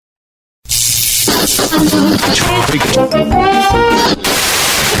Let's intercept the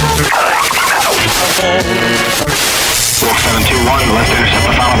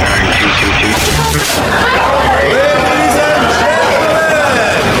final bearing 222. Ladies and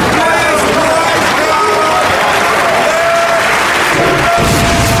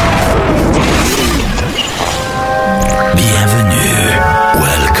Bienvenue.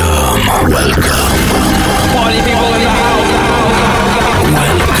 Welcome. party people in the house.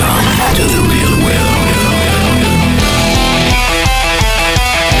 Welcome to the real world.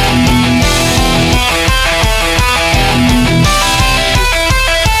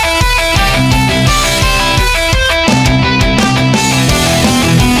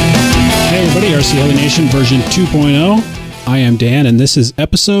 Hey everybody, RC Heli Nation version 2.0. I am Dan, and this is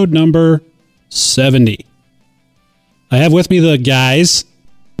episode number 70. I have with me the guys,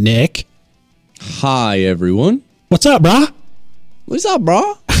 Nick. Hi, everyone. What's up, brah? What's up,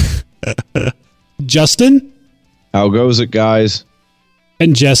 bro? Justin How goes it, guys?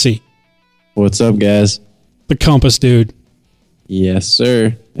 and Jesse, What's up, guys? the compass dude. Yes,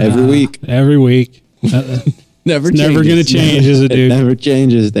 sir. Every week. Every week. Never Never going to change, is it, It dude? never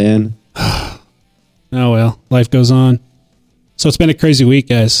changes, Dan. Oh, well. Life goes on. So it's been a crazy week,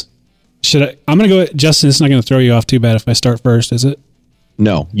 guys. I'm going to go... Justin, it's not going to throw you off too bad if I start first, is it?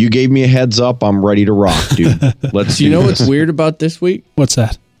 No, you gave me a heads up. I'm ready to rock, dude. Let's Do you know what's weird about this week? What's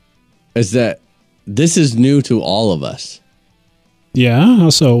that? Is that this is new to all of us. Yeah? How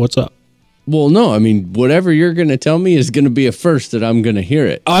so? What's up? Well, no, I mean, whatever you're going to tell me is going to be a first that I'm going to hear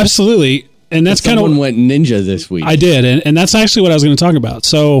it. Absolutely. And that's kind of... Someone went ninja this week. I did, and that's actually what I was going to talk about.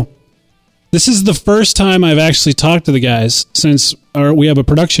 So this is the first time I've actually talked to the guys since we have a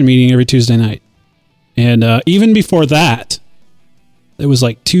production meeting every Tuesday night. And even before that, it was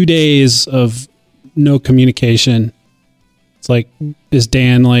like 2 days of no communication. It's like, is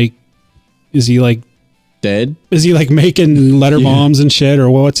Dan like, is he like making letter bombs and shit, or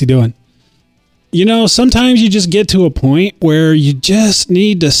what's he doing? You know, sometimes you just get to a point where you just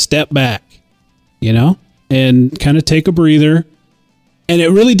need to step back, you know, and kind of take a breather. And it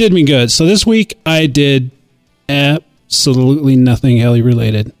really did me good. So this week I did absolutely nothing heli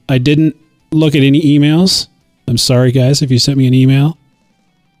related. I didn't look at any emails. I'm sorry, guys, if you sent me an email.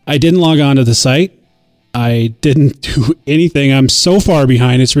 I didn't log on to the site. I didn't do anything. I'm so far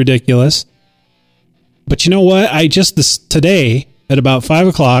behind, it's ridiculous. But you know what? Today at about 5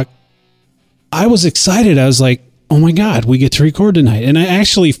 o'clock, I was excited. I was like, oh my God, we get to record tonight. And I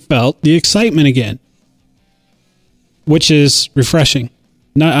actually felt the excitement again, which is refreshing.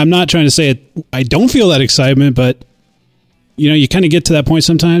 I'm not trying to say it. I don't feel that excitement, but you know, you kind of get to that point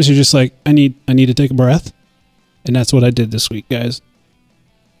sometimes. You're just like, I need to take a breath. And that's what I did this week, guys.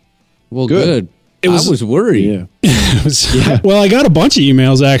 Well, good. I was worried. Yeah. Well, I got a bunch of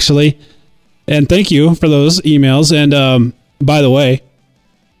emails actually. And thank you for those emails. And by the way,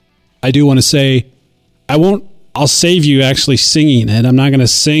 I do want to say I'll save you actually singing it. I'm not going to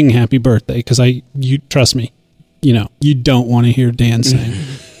sing happy birthday because you trust me, you know, you don't want to hear Dan sing.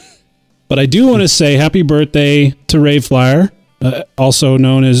 But I do want to say happy birthday to Rave Flyer, also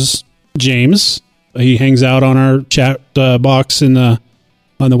known as James. He hangs out on our chat box on the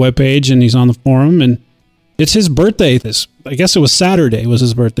webpage, and he's on the forum, and it's his birthday. I guess it was Saturday was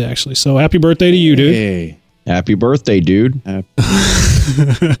his birthday actually. So happy birthday to you, dude. Hey. Happy birthday, dude.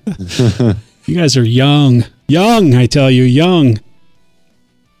 You guys are young, I tell you, young.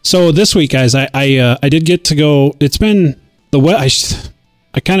 So this week, guys, I did get to go. It's been I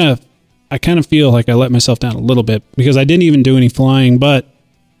kind of feel like I let myself down a little bit because I didn't even do any flying, but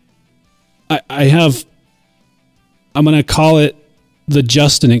I'm going to call it the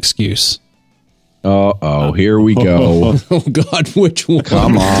Justin excuse. Here we go. Oh, God, which one?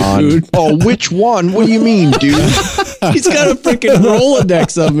 Come on. Dude? Oh, which one? What do you mean, dude? He's got a freaking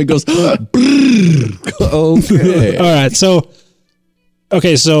Rolodex of him. He goes, okay. All right. So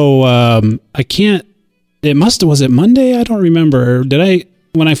I can't, was it Monday? I don't remember.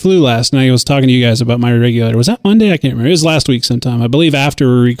 When I flew last night, I was talking to you guys about my regulator. Was that Monday? I can't remember. It was last week sometime. I believe after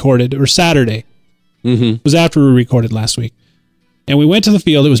we recorded, or Saturday. Mm-hmm. It was after we recorded last week. And we went to the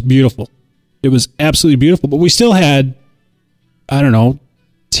field. It was beautiful. It was absolutely beautiful. But we still had,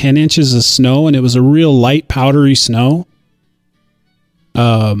 10 inches of snow, and it was a real light, powdery snow.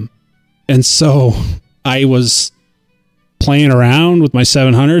 And so I was playing around with my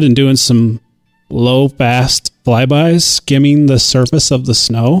 700 and doing some low, fast flybys, skimming the surface of the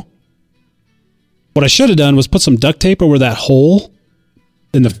snow. What I should have done was put some duct tape over that hole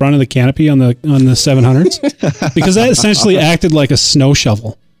in the front of the canopy on the 700s, because that essentially acted like a snow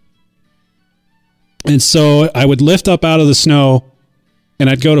shovel. And so I would lift up out of the snow, and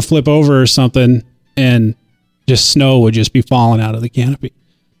I'd go to flip over or something, and just snow would just be falling out of the canopy.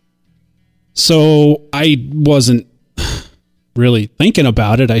 So I wasn't really thinking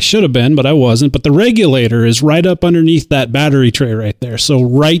about it. I should have been, but I wasn't. But the regulator is right up underneath that battery tray right there. So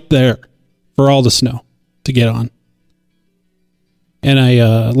right there for all the snow to get on. And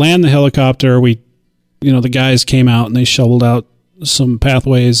I land the helicopter. The guys came out and they shoveled out some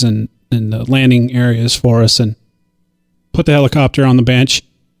pathways and landing areas for us and put the helicopter on the bench,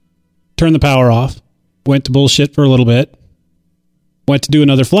 turned the power off, went to bullshit for a little bit, went to do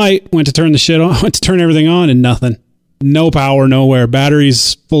another flight, went to turn the shit on, went to turn everything on, and nothing. No power, nowhere.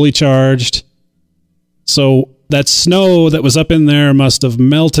 Batteries fully charged. So that snow that was up in there must have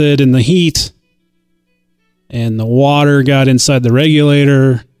melted in the heat, and the water got inside the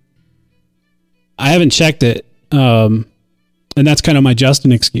regulator. I haven't checked it, and that's kind of my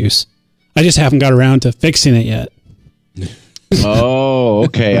Justin excuse. I just haven't got around to fixing it yet. Oh,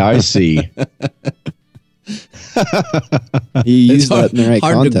 okay. I see. He used that in the right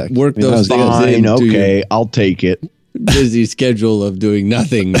hard context. to work I mean, those that was things good. in. Fine. to your Okay. I'll take it. busy schedule of doing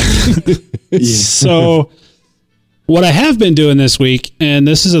nothing. So what I have been doing this week, and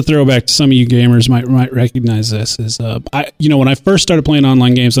this is a throwback to some of you gamers might recognize this, is when I first started playing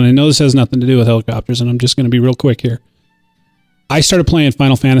online games, and I know this has nothing to do with helicopters, and I'm just going to be real quick here. I started playing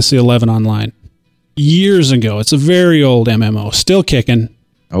Final Fantasy XI online years ago. It's a very old MMO, still kicking.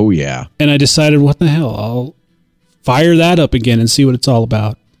 Oh, yeah. And I decided, what the hell? I'll fire that up again and see what it's all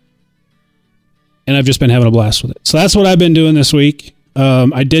about. And I've just been having a blast with it. So that's what I've been doing this week.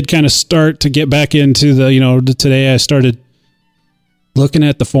 I did kind of start to get back into today I started looking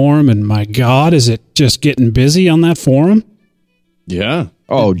at the forum, and my God, is it just getting busy on that forum? Yeah.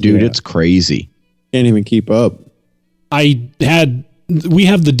 Oh, dude, Yeah. it's crazy. Can't even keep up. We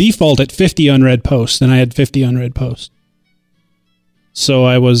have the default at 50 unread posts, and I had 50 unread posts. So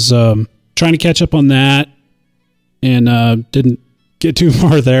I was trying to catch up on that, and didn't get too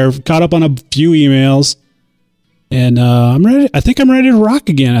far there. Caught up on a few emails, and I'm ready. I think I'm ready to rock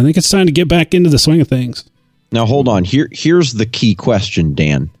again. I think it's time to get back into the swing of things. Now, hold on. Here's the key question,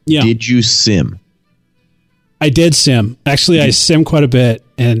 Dan. Yeah. Did you sim? I did sim. Actually, I sim quite a bit,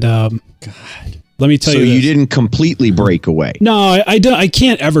 and let me tell So you this. you didn't completely break away. No, I don't. I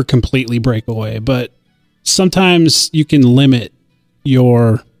can't ever completely break away, but sometimes you can limit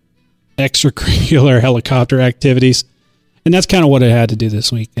your extracurricular helicopter activities, and that's kind of what I had to do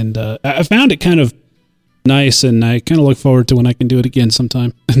this week. And I found it kind of nice, and I kind of look forward to when I can do it again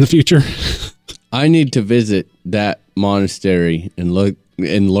sometime in the future. I need to visit that monastery and look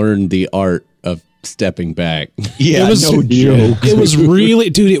and learn the art of stepping back. Yeah, It was- no joke. It was really,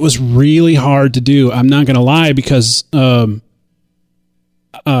 dude, it was really hard to do. I'm not going to lie, because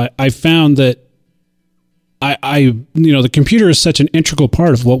I found that the computer is such an integral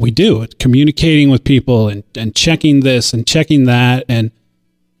part of what we do. It's communicating with people and checking this and checking that. And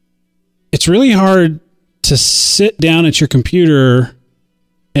it's really hard to sit down at your computer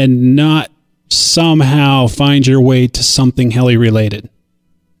and not somehow find your way to something heli related.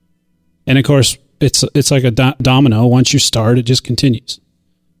 And of course, it's like a domino. Once you start, it just continues.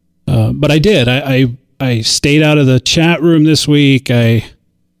 But I did. I stayed out of the chat room this week.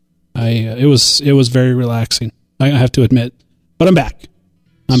 It was very relaxing, I have to admit. But I'm back.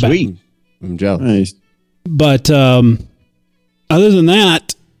 I'm Sweet. back. I'm jealous. Nice. But other than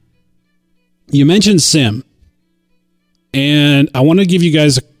that, you mentioned sim, and I want to give you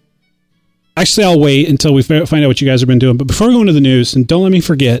guys. Actually, I'll wait until we find out what you guys have been doing. But before we go into the news, and don't let me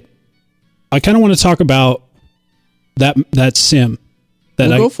forget, I kind of want to talk about that sim.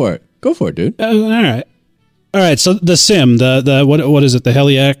 Go for it. Go for it, dude. All right. So the sim, the what is it? The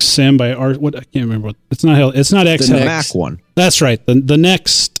Heli X sim by Art. What, I can't remember. It's not Heli. It's not X. The Heli. Mac one. That's right. The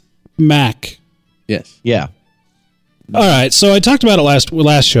next Mac. Yes. Yeah. All right, so I talked about it last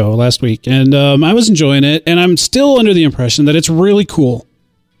week, and I was enjoying it, and I'm still under the impression that it's really cool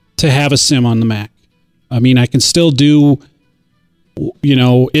to have a sim on the Mac. I mean, I can still do,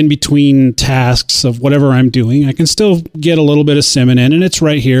 in between tasks of whatever I'm doing, I can still get a little bit of simming in, and it's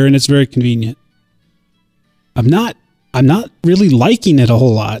right here, and it's very convenient. I'm not really liking it a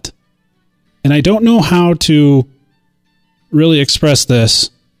whole lot, and I don't know how to really express this.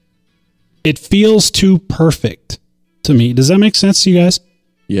 It feels too perfect to me. Does that make sense to you guys?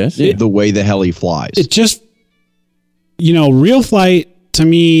 Yes. The way the heli flies. It just, real flight to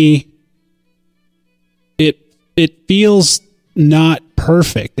me, it feels not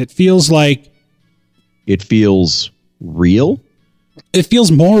perfect. It feels like It feels real. it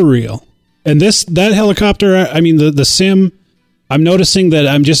feels more real. And that helicopter, I mean, the sim, I'm noticing that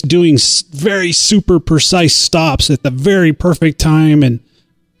I'm just doing very super precise stops at the very perfect time, and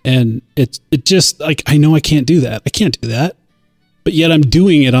And it just like, I know I can't do that. I can't do that. But yet I'm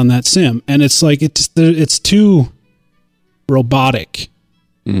doing it on that sim. And it's like, it's too robotic.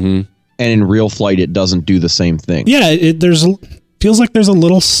 Mm-hmm. And in real flight, it doesn't do the same thing. Yeah. Feels like there's a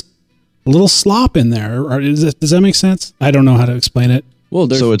little slop in there. Or does that make sense? I don't know how to explain it. Well,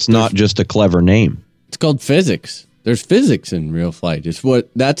 so it's not just a clever name. It's called physics. There's physics in real flight.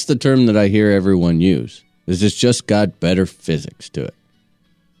 That's the term that I hear everyone use. Is it's just got better physics to it.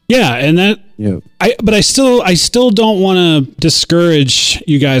 Yeah, and that. Yeah. But I still don't want to discourage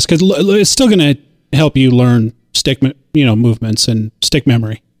you guys because it's still going to help you learn stick, movements and stick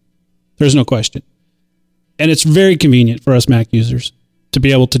memory. There's no question, and it's very convenient for us Mac users to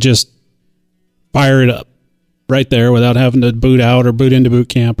be able to just fire it up right there without having to boot out or boot into Boot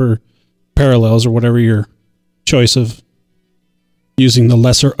Camp or Parallels or whatever your choice of using the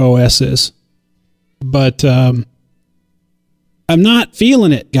lesser OS is. But I'm not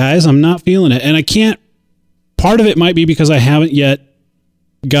feeling it, guys. I'm not feeling it. And I can't, part of it might be because I haven't yet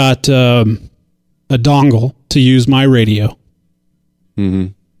got a dongle to use my radio. Mm-hmm.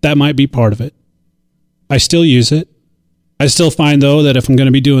 That might be part of it. I still use it. I still find, though, that if I'm going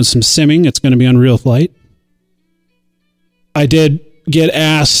to be doing some simming, it's going to be on Real Flight. I did get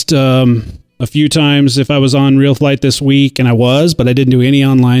asked a few times if I was on Real Flight this week, and I was, but I didn't do any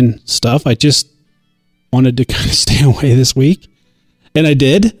online stuff. I just wanted to kind of stay away this week. And I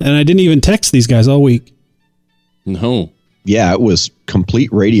did, and I didn't even text these guys all week. No. Yeah, it was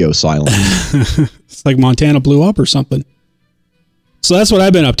complete radio silence. It's like Montana blew up or something. So that's what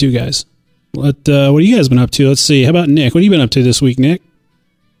I've been up to, guys. What have you guys been up to? Let's see. How about Nick? What have you been up to this week, Nick?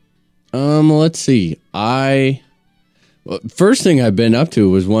 Let's see. First thing I've been up to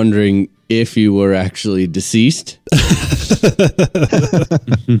was wondering if you were actually deceased.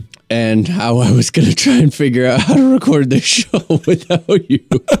 And how I was going to try and figure out how to record this show without you.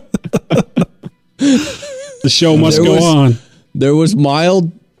 The show must go on. There was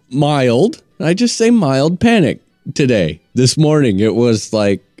mild, I just say mild panic today. This morning, it was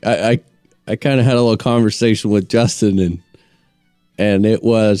like, I kind of had a little conversation with Justin and it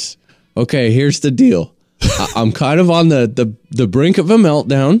was, okay, here's the deal. I'm kind of on the brink of a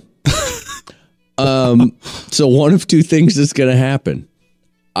meltdown. So one of two things is going to happen.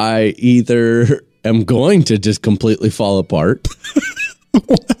 I either am going to just completely fall apart.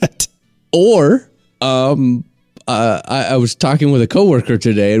 What? Or I was talking with a coworker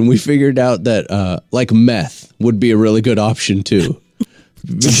today, and we figured out that like meth would be a really good option too.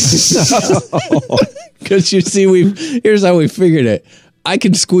 Because you see, here's how we figured it. I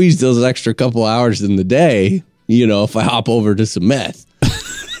can squeeze those extra couple hours in the day, if I hop over to some meth.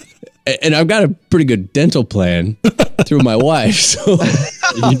 And I've got a pretty good dental plan through my wife, so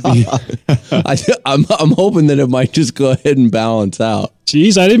I'm hoping that it might just go ahead and balance out.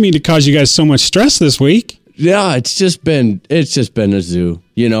 Jeez, I didn't mean to cause you guys so much stress this week. Yeah, it's just been a zoo.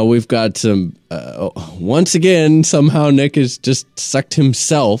 We've got some. Once again, somehow Nick has just sucked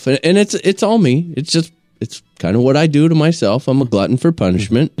himself, and it's all me. It's kind of what I do to myself. I'm a glutton for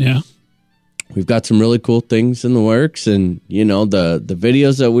punishment. Yeah. We've got some really cool things in the works, and the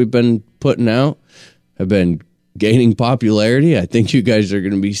videos that we've been putting out have been gaining popularity. I think you guys are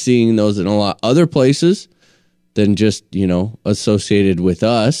going to be seeing those in a lot other places than just associated with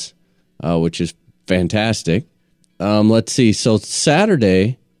us, which is fantastic. Let's see. So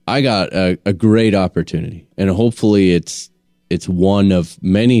Saturday, I got a great opportunity, and hopefully it's one of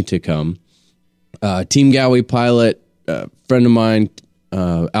many to come. Team Gowie pilot, friend of mine.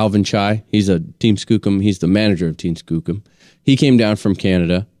 Alvin Chai, he's a Team Skookum. He's the manager of Team Skookum. He came down from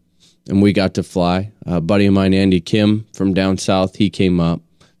Canada, and we got to fly. A buddy of mine, Andy Kim, from down south, he came up.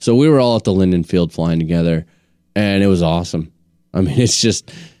 So we were all at the Linden Field flying together, and it was awesome. I mean, it's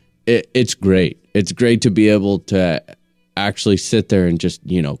just, it's great. It's great to be able to actually sit there and just,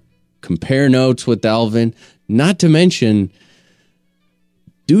 compare notes with Alvin, not to mention...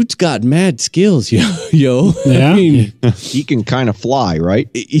 Dude's got mad skills, yo. Yeah. I mean, He can kind of fly, right?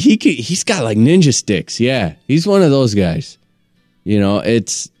 he's got like ninja sticks. Yeah, he's one of those guys.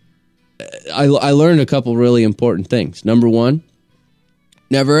 It's. I learned a couple really important things. Number one,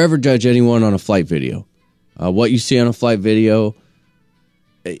 never ever judge anyone on a flight video. What you see on a flight video,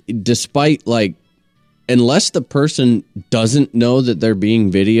 despite unless the person doesn't know that they're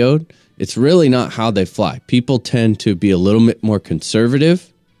being videoed, it's really not how they fly. People tend to be a little bit more conservative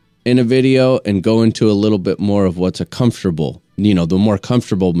in a video and go into a little bit more of what's the more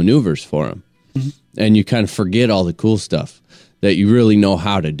comfortable maneuvers for them. Mm-hmm. And you kind of forget all the cool stuff that you really know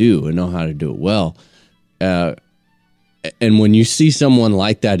how to do and know how to do it well. And when you see someone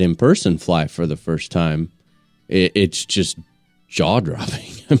like that in person fly for the first time, it's just jaw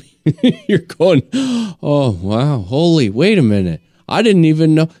dropping. I mean, you're going, oh, wow, holy, wait a minute. I didn't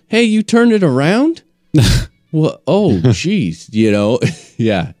even know. Hey, you turned it around? Well, oh, geez,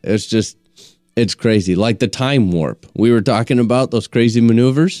 yeah, it's crazy. Like the time warp. We were talking about those crazy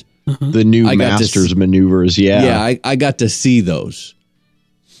maneuvers. The new Masters maneuvers, yeah. Yeah, I got to see those.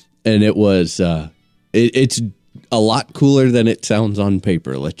 And it was, it's a lot cooler than it sounds on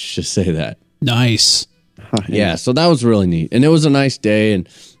paper. Let's just say that. Nice. Yeah, so that was really neat. And it was a nice day. And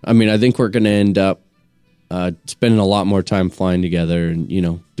I mean, I think we're going to end up spending a lot more time flying together and,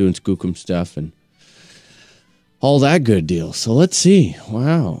 doing Skookum stuff and all that good deal. So let's see.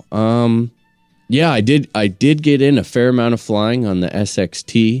 Wow. Yeah, I did get in a fair amount of flying on the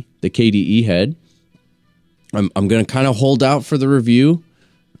SXT, the KDE head. I'm going to kind of hold out for the review.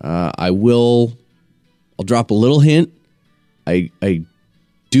 I'll drop a little hint. I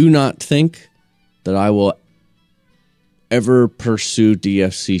do not think that I will ever pursue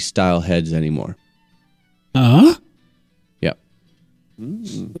DFC style heads anymore. Yep.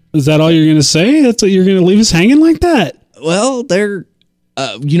 Is that all you're going to say? That's what you're going to leave us hanging like that? Well,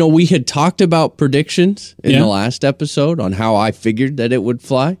 we had talked about predictions in the last episode on how I figured that it would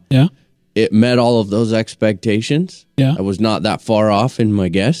fly. Yeah. It met all of those expectations. Yeah. I was not that far off in my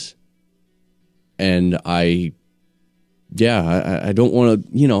guess. And I don't want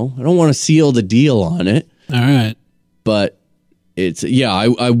to seal the deal on it. All right. But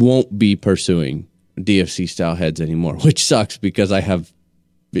I won't be pursuing DFC style heads anymore, which sucks because I have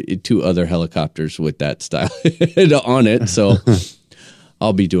 2 other helicopters with that style on it. So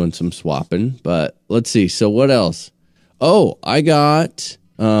I'll be doing some swapping, but let's see. So what else? Oh, I got,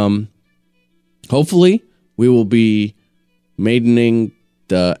 hopefully we will be maidening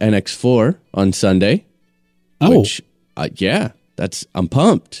the NX4 on Sunday. Oh, which, I'm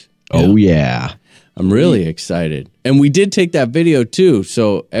pumped. Oh, yeah. I'm really excited. And we did take that video too.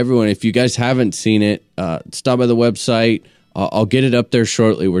 So everyone, if you guys haven't seen it, stop by the website. I'll get it up there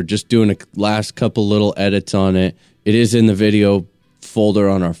shortly. We're just doing a last couple little edits on it. It is in the video folder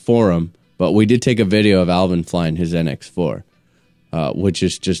on our forum, but we did take a video of Alvin flying his NX4, which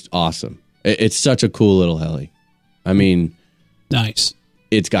is just awesome. It's such a cool little heli. I mean, nice.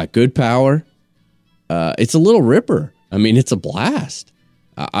 It's got good power. It's a little ripper. I mean, it's a blast.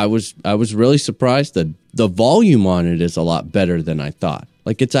 I was really surprised that the volume on it is a lot better than I thought.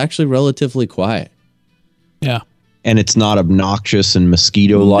 Like, it's actually relatively quiet. Yeah. And it's not obnoxious and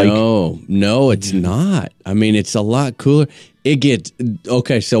mosquito-like. No, it's not. I mean, it's a lot cooler. It gets...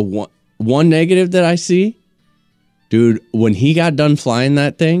 Okay, so one negative that I see, dude, when he got done flying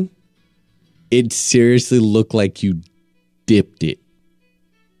that thing, it seriously looked like you dipped it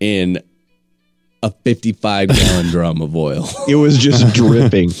in a 55-gallon drum of oil. It was just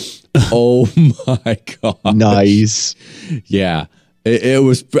dripping. Oh, my God. Nice. Yeah. It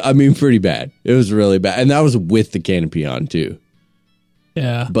was, I mean, pretty bad. It was really bad. And that was with the canopy on, too.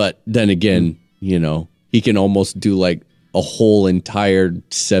 Yeah. But then again, he can almost do like a whole entire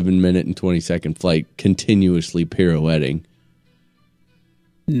 7-minute and 20-second flight continuously pirouetting.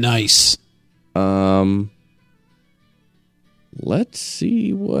 Nice. Let's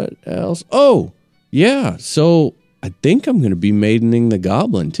see what else. Oh, yeah. So I think I'm going to be maidening the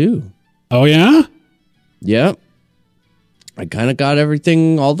Goblin, too. Oh, yeah? Yep. I kind of got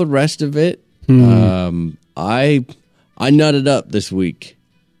everything, all the rest of it. I nutted up this week.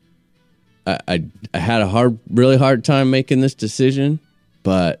 I had a really hard time making this decision,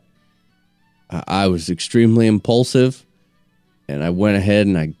 but I was extremely impulsive, and I went ahead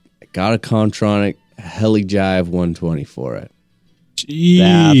and I got a Contronic HeliJive 120 for it. Jeez.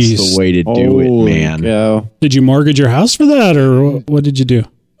 That's the way to do it, man. Go. Did you mortgage your house for that, or what did you do?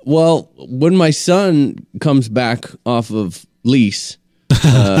 Well, when my son comes back off of lease,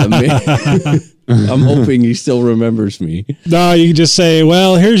 I'm hoping he still remembers me. No, you can just say,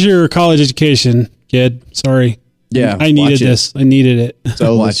 well, here's your college education, kid. Sorry. Yeah, I needed this. I needed it.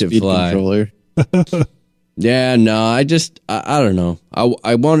 So Watch it fly. Controller. Yeah, no, I don't know.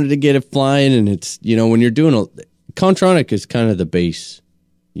 I wanted to get it flying, and it's, when you're doing Contronic is kind of the base,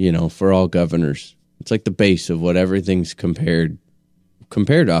 for all governors. It's like the base of what everything's compared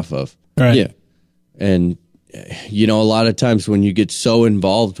off of. Right. Yeah. And, a lot of times when you get so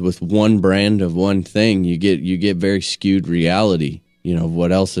involved with one brand of one thing, you get very skewed reality, of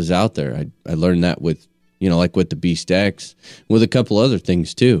what else is out there. I learned that with, like with the Beast X, with a couple other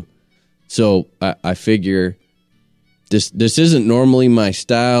things too. So I figure this isn't normally my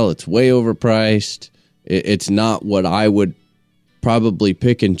style. It's way overpriced. It's not what I would probably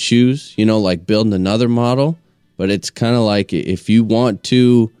pick and choose, like building another model. But it's kind of like if you want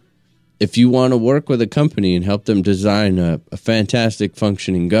to if you want to work with a company and help them design a fantastic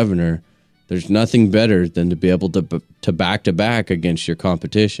functioning governor, there's nothing better than to be able to back against your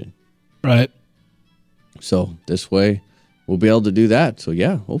competition. Right. So this way we'll be able to do that. So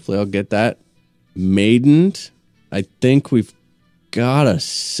yeah, hopefully I'll get that maidened. I think we've got a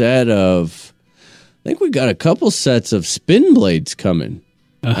couple sets of spin blades coming,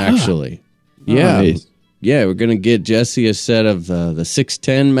 actually. Yeah. Nice. Yeah, we're going to get Jesse a set of the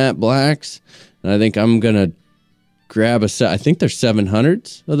 610 matte blacks. And I think I'm going to grab a set. I think there's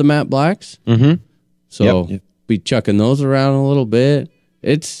 700s of the matte blacks. Mm-hmm. So Yep. be chucking those around a little bit.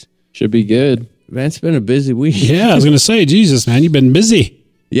 Should be good. Man, it's been a busy week. Yeah, I was going to say, Jesus, man, you've been busy.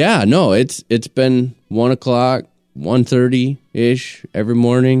 Yeah, no, it's been 1 o'clock, 1:30-ish every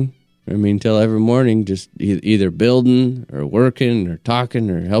morning. I mean, till every morning, just either building or working or talking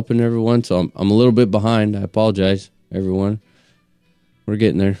or helping everyone. So I'm a little bit behind. I apologize, everyone. We're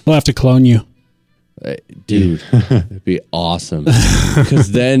getting there. We'll have to clone you. Dude, it'd be awesome.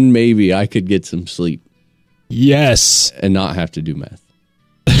 Because then maybe I could get some sleep Yes. and not have to do math.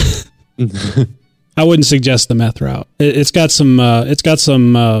 I wouldn't suggest the meth route. It's got some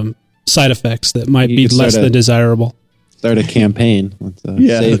side effects that might You be could less start than desirable. Start a campaign. Let's save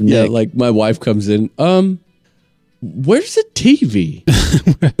Yeah, Nick. like my wife comes in. Where's the TV?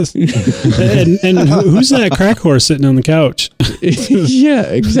 and who's that crack horse sitting on the couch? Yeah,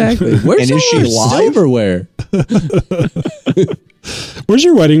 exactly. Where's And is all she our live? silverware? Where's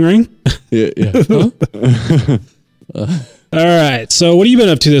your wedding ring? Yeah. Huh? All right. So what have you been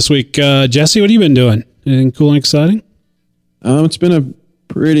up to this week? Jesse, what have you been doing? Anything cool and exciting? It's been a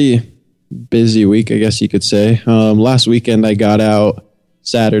pretty busy week, I guess you could say. Last weekend I got out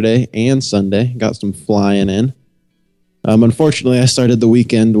Saturday and Sunday, got some flying in. Unfortunately, I started the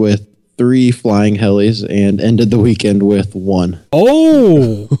weekend with 3 flying helis and ended the weekend with 1.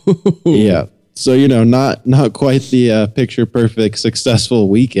 Oh, Yeah. So, not quite the picture perfect successful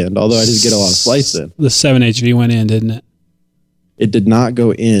weekend, although I did get a lot of flights in. the 7HV went in, didn't it? It did not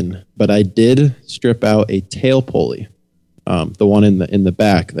go in, but I did strip out a tail pulley, the one in the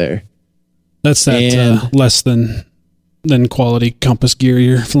back there. That's that And- less than quality compass gear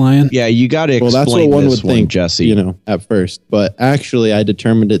you're flying. Yeah, you got to explain Well, that's what one this would think, Jesse. at first. But actually, I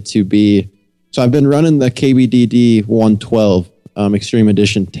determined it to be. So I've been running the KBDD 112 Extreme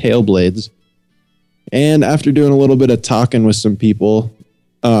Edition tail blades, and after doing a little bit of talking with some people,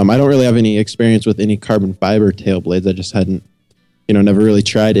 I don't really have any experience with any carbon fiber tail blades. I just hadn't, never really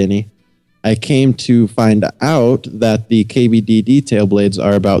tried any. I came to find out that the KBDD tail blades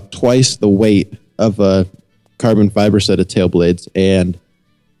are about twice the weight of a carbon fiber set of tail blades, and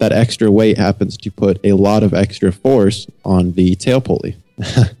that extra weight happens to put a lot of extra force on the tail pulley.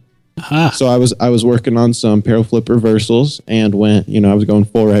 So I was working on some Paro flip reversals and went, I was going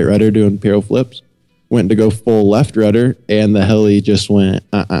full right rudder doing Paro flips, went to go full left rudder, and the heli just went,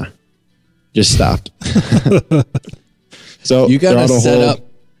 just stopped. So You got to throttle set hold. up.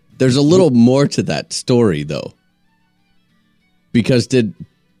 There's a little more to that story, though. Because did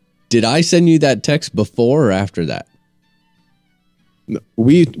I send you that text before or after that?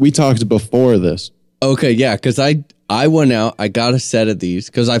 We talked before this. Okay, yeah, because I went out, I got a set of these,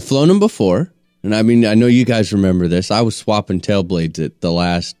 because I've flown them before, and I mean, I know you guys remember this. I was swapping tail blades at the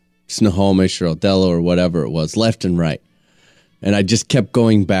last Snohomish or Othello or whatever it was, left and right. And I just kept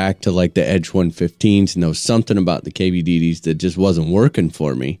going back to like the Edge 115s, and there was something about the KBDDs that just wasn't working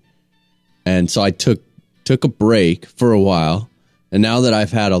for me. And so I took a break for a while, and now that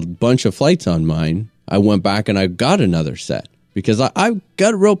I've had a bunch of flights on mine, I went back and I got another set. Because I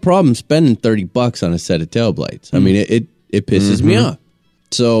got a real problem spending $30 on a set of tail blades. I mean, it pisses me off.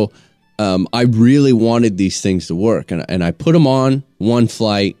 So I really wanted these things to work. And I put them on one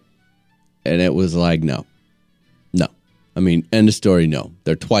flight, and it was like, no. I mean, end of story, no.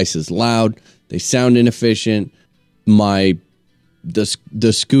 They're twice as loud. They sound inefficient. The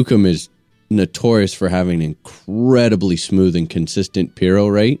Skookum is notorious for having an incredibly smooth and consistent Piro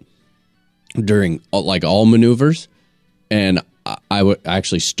rate during like all maneuvers. And I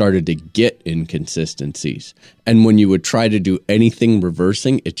actually started to get inconsistencies. And when you would try to do anything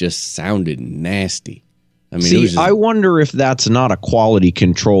reversing, it just sounded nasty. I mean, See, I wonder if that's not a quality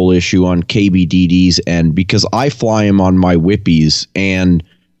control issue on KBDD's end, because I fly them on my Whippies and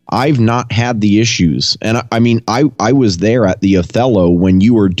I've not had the issues. And I mean, I was there at the Othello when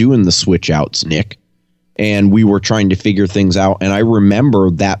you were doing the switch outs, Nick, and we were trying to figure things out. And I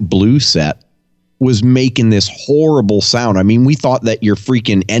remember that blue set was making this horrible sound. I mean, we thought that your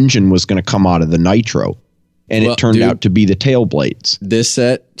freaking engine was going to come out of the nitro. and Well, it turned dude, out to be the tail blades. This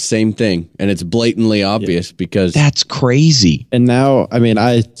set, same thing, and it's blatantly obvious because That's crazy. And now, I mean,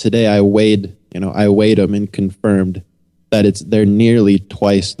 today I weighed them and confirmed that they're nearly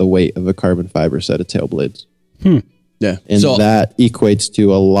twice the weight of a carbon fiber set of tail blades. yeah. And So that equates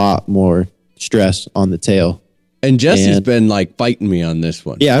to a lot more stress on the tail. and Jesse's and- been like fighting me on this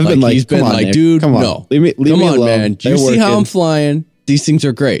one. Yeah, I've been like, he's come been on, like, Nick, dude, come on. no, Leave me come on, alone. man. Do you They're see how I'm working. flying? These things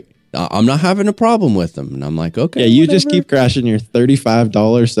are great. I'm not having a problem with them, and I'm like, okay, Yeah, you just whatever. keep crashing your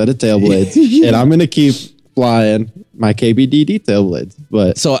 $35 set of tail blades, and I'm gonna keep flying my KBDD tail blades.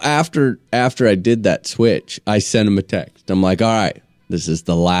 But So after I did that switch, I sent him a text. I'm like, all right, this is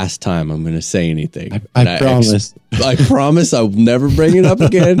the last time I'm going to say anything. I And promise. I promise I'll never bring it up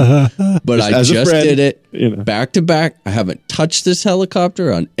again. But I as a just friend, did it you know. back to back. I haven't touched this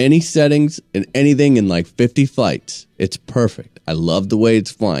helicopter on any settings and anything in like 50 flights. It's perfect. I love the way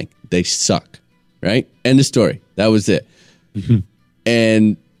it's flying. They suck. Right? End of story. That was it.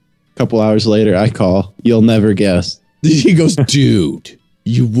 And a couple hours later, I call. You'll never guess. he goes, dude,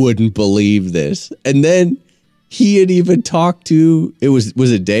 you wouldn't believe this. And then he had even talked to, was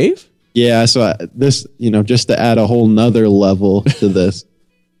it Dave? Yeah, so this, just to add a whole nother level to this,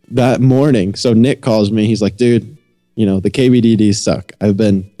 that morning, so Nick calls me. He's like, dude, the KBDDs suck. I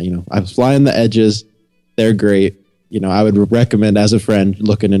was flying the edges. They're great. I would recommend as a friend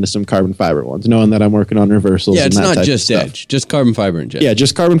looking into some carbon fiber ones, knowing that I'm working on reversals. Yeah, and it's that not type just of stuff. edge, just carbon fiber and jet. Yeah,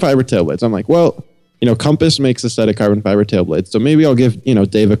 just carbon fiber tail blades. I'm like, well, Compass makes a set of carbon fiber tail blades. So maybe I'll give,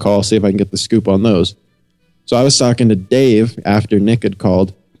 Dave a call, see if I can get the scoop on those. So I was talking to Dave after Nick had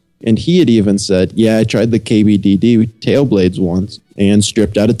called, and he had even said, yeah, I tried the KBDD tail blades once and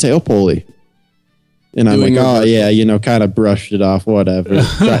stripped out a tail pulley. And I'm Doing like, oh, reversals. yeah, kind of brushed it off, whatever.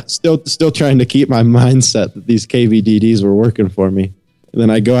 Still trying to keep my mindset that these KBDDs were working for me. And then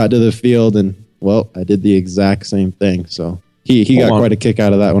I go out to the field and, well, I did the exact same thing. So he got Hold on. quite a kick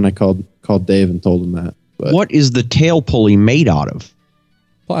out of that when I called Dave and told him that. But What is the tail pulley made out of?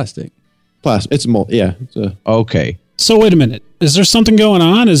 Plastic. it's yeah. It's a, Okay. So wait a minute. Is there something going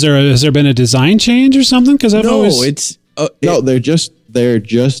on? Has there been a design change or something? Because I've No, always it's no, they're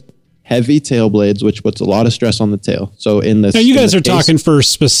just heavy tail blades, which puts a lot of stress on the tail. So in this, now you guys in are the case- talking for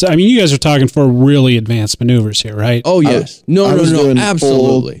specific. I mean, you guys are talking for really advanced maneuvers here, right? oh yes, I no, was doing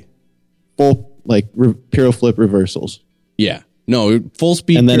absolutely, full like piro flip reversals. yeah, no, full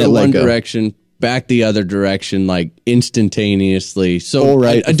speed And then pure it let one go. direction, back the other direction, like instantaneously. So Full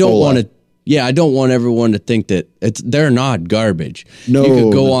right I to don't full want to. left. Yeah, I don't want everyone to think that they're not garbage. No, you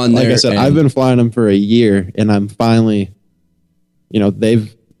could go on like there. I said, and- I've been flying them for a year, and I'm finally,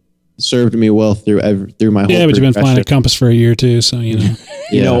 they've served me well through my whole. yeah, but you've been flying a progression. Compass for a year too, so you know.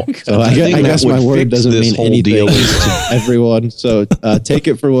 You know, So I the thing guess that my would word fix doesn't this mean whole anything deal to everyone. So take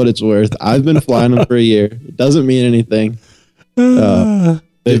it for what it's worth. I've been flying them for a year. It doesn't mean anything.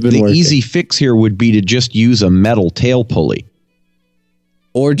 They've been the working. easy fix here would be to just use a metal tail pulley.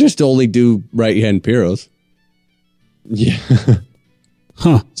 or just only do right hand piros. Yeah.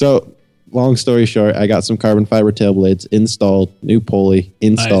 Huh. So long story short, I got some carbon fiber tail blades installed, new pulley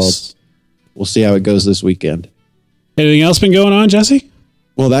installed. Nice. We'll see how it goes this weekend. Anything else been going on, Jesse?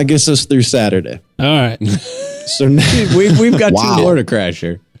 Well, that gets us through Saturday. All right. So now, We've got Wow. two more to crash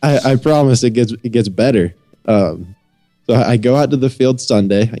here. I promise it gets better. So I go out to the field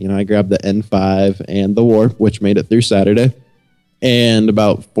Sunday. I grabbed the N5 and the Warp, which made it through Saturday. And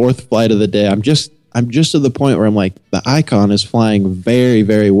about fourth flight of the day, I'm just to the point where I'm like, the Icon is flying very,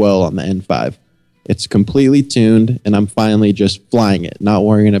 very well on the N5. It's completely tuned, and I'm finally just flying it, not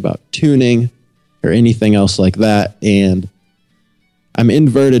worrying about tuning or anything else like that. And I'm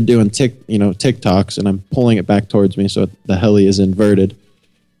inverted doing TikToks, and I'm pulling it back towards me so the heli is inverted.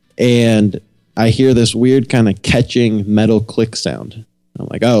 And I hear this weird kind of catching metal click sound. I'm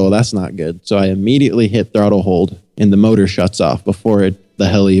like, oh, that's not good. So I immediately hit throttle hold, and the motor shuts off before the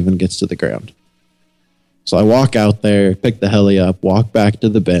heli even gets to the ground. So I walk out there, pick the heli up, walk back to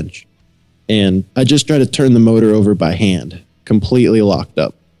the bench, and I just try to turn the motor over by hand, completely locked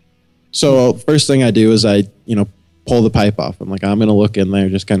up. So first thing I do is I pull the pipe off. I'm like, I'm going to look in there,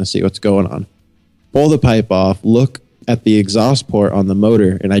 just kind of see what's going on. Pull the pipe off, look at the exhaust port on the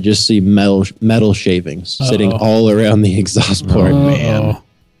motor, and I just see metal shavings sitting all around the exhaust port. Uh-oh.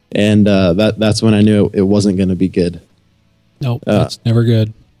 And that's when I knew it wasn't going to be good. Nope, that's never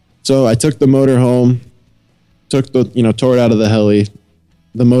good. So I took the motor home, tore it out of the heli.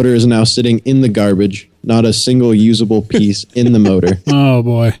 The motor is now sitting in the garbage, not a single usable piece in the motor. Oh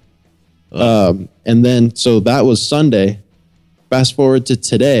boy. And then, so that was Sunday. Fast forward to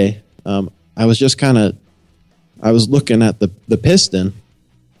today. I was just I was looking at the piston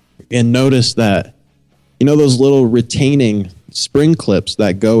and noticed that you know those little retaining spring clips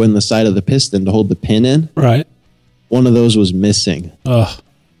that go in the side of the piston to hold the pin in? Right. One of those was missing. Ugh.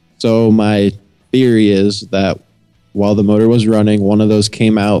 So my theory is that while the motor was running, one of those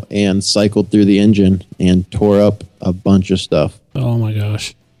came out and cycled through the engine and tore up a bunch of stuff. Oh my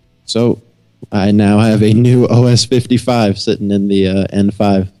gosh. So I now have a new OS 55 sitting in the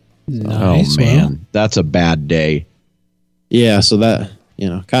N5. Nice. Oh man, Well, that's a bad day. Yeah, so that,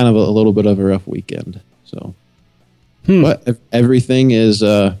 kind of a little bit of a rough weekend. So, but everything is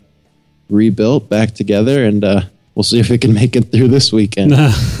rebuilt back together, and we'll see if we can make it through this weekend.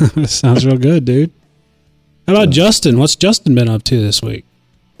 sounds real good, dude. How about Justin? What's Justin been up to this week?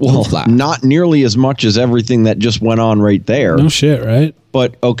 Well, not nearly as much as everything that just went on right there. No shit, right?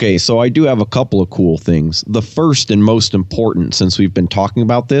 But okay, so I do have a couple of cool things. The first and most important, since we've been talking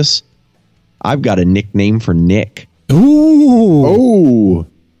about this, I've got a nickname for Nick. Ooh. Oh,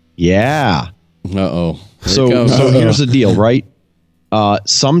 Yeah. Uh-oh. So here's the deal, right?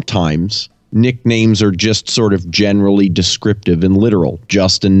 Sometimes nicknames are just sort of generally descriptive and literal.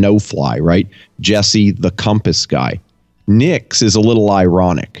 Justin No Fly, right? Jesse the Compass Guy. Nick's is a little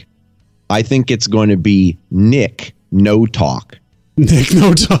ironic. I think it's going to be Nick No Talk. Nick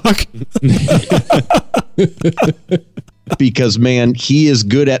No Talk. Because, man, he is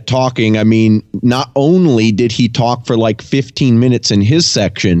good at talking. I mean, not only did he talk for like 15 minutes in his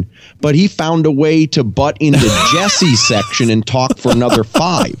section, but he found a way to butt into Jesse's section and talk for another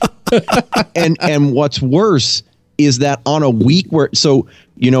 5. And what's worse is that on a week where, so,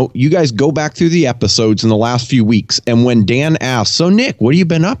 you guys go back through the episodes in the last few weeks, and when Dan asks, so Nick, what have you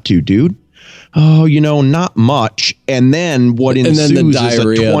been up to, dude? Oh, not much. And then what ensues is a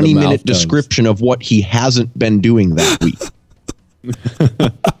diarrhea, 20-minute description of what he hasn't been doing that week.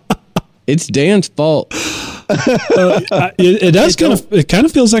 It's Dan's fault. It does it kind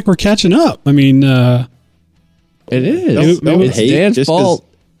of feels like we're catching up. I mean, It is. Don't It's hate Dan's just 'cause- fault.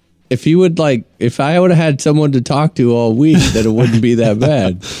 If I would have had someone to talk to all week, then it wouldn't be that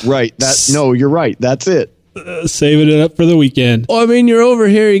bad. Right. No, you're right. That's it. saving it up for the weekend. Well, I mean, you're over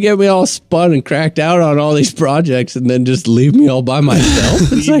here, you get me all spun and cracked out on all these projects, and then just leave me all by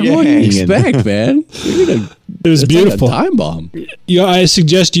myself. It's like, what do you expect, man? It was beautiful. Like a time bomb. I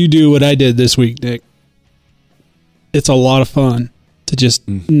suggest you do what I did this week, Nick. It's a lot of fun to just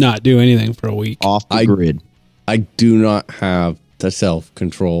not do anything for a week. Off the grid. I do not have the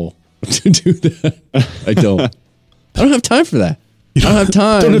self-control to do that. I don't have time for that. I don't have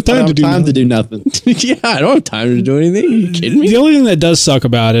time. Don't have time to do nothing. Yeah, I don't have time to do anything. Are you kidding me? The only thing that does suck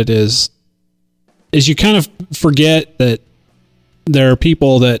about it is you kind of forget that there are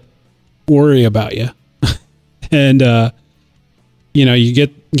people that worry about you. And you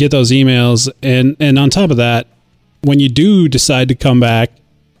get those emails, and on top of that, when you do decide to come back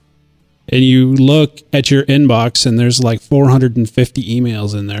and you look at your inbox and there's like 450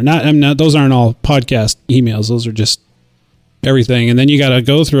 emails in there. Not those aren't all podcast emails. Those are just everything. And then you got to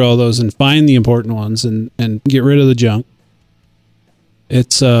go through all those and find the important ones and get rid of the junk.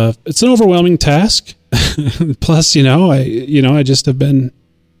 It's an overwhelming task. Plus, I just have been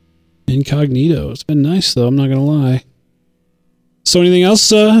incognito. It's been nice though. I'm not going to lie. So anything else,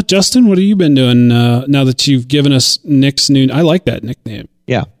 Justin? What have you been doing now that you've given us Nick's new... I like that nickname.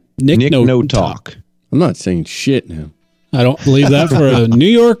 Yeah. Nick No Talk. I'm not saying shit now. I don't believe that for a New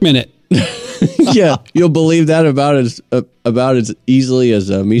York minute. Yeah, you'll believe that about as easily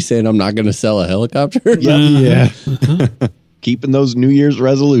as me saying I'm not going to sell a helicopter. Yeah. Keeping those New Year's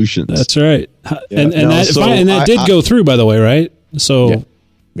resolutions. That's right. And No, that, so that did go through, by the way, right? So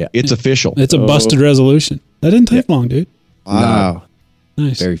Yeah. It's official. it's a busted resolution. That didn't take long, dude. Wow.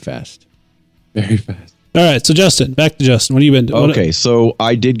 Nice. Very fast. Very fast. All right, so Justin, back to Justin. What have you been doing? Okay, so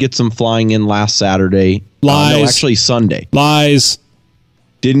I did get some flying in last Saturday. Lies. No, actually Sunday. Lies.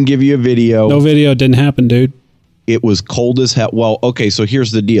 Didn't give you a video. No video. Didn't happen, dude. It was cold as hell. Well, okay, so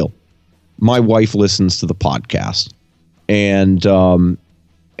here's the deal. My wife listens to the podcast. And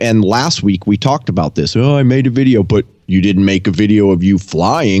last week we talked about this. Oh, I made a video, but you didn't make a video of you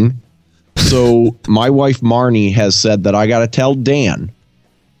flying. So my wife Marnie has said that I got to tell Dan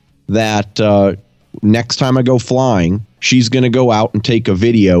that next time I go flying, she's going to go out and take a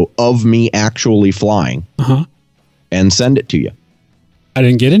video of me actually flying and send it to you. I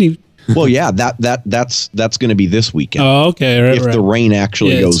didn't get any. Well, yeah, that's going to be this weekend. Oh, okay. Right, if right. the rain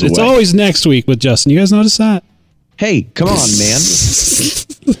actually goes it's away. always next week with Justin. You guys notice that? Hey, come on, man.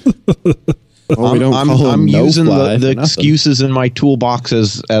 Well, we don't call I'm him no using fly the for nothing. excuses in my toolbox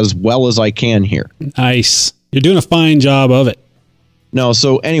as well as I can here. Nice. You're doing a fine job of it. No,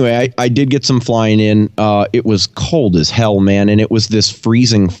 so anyway, I did get some flying in. It was cold as hell, man, and it was this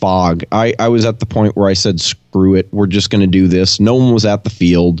freezing fog. I was at the point where I said, screw it, we're just going to do this. No one was at the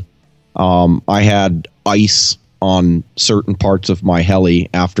field. I had ice on certain parts of my heli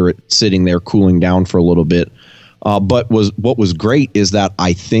after it sitting there cooling down for a little bit. But what was great is that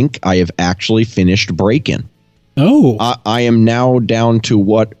I think I have actually finished break-in. Oh. I am now down to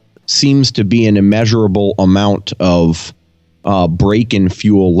what seems to be an immeasurable amount of break-in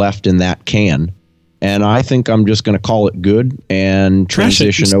fuel left in that can, and I think I'm just going to call it good and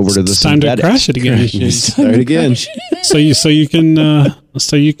transition over to the it's time synthetics. to crash it again. Start again. so you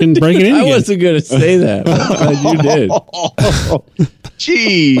can break it in I again. wasn't going to say that. But I'm glad you did.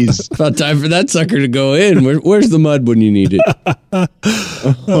 Jeez. About time for that sucker to go in. Where's the mud when you need it?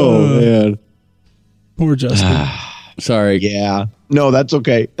 Oh man. Poor Justin. Sorry. Yeah. No, that's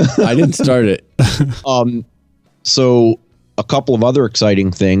okay. I didn't start it. So a couple of other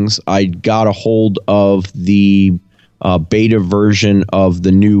exciting things. I got a hold of the beta version of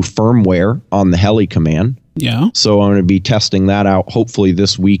the new firmware on the Heli Command. Yeah. So I'm going to be testing that out hopefully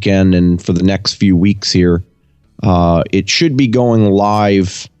this weekend and for the next few weeks here. It should be going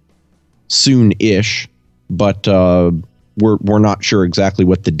live soon-ish, but we're not sure exactly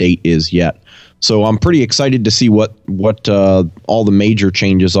what the date is yet. So I'm pretty excited to see what all the major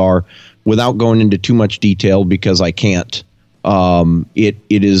changes are without going into too much detail because I can't. It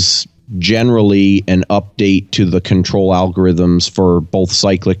is generally an update to the control algorithms for both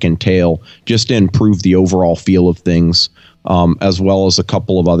cyclic and tail, just to improve the overall feel of things, as well as a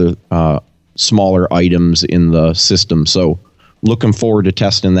couple of other smaller items in the system. So looking forward to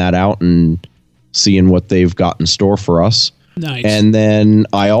testing that out and seeing what they've got in store for us. Nice. And then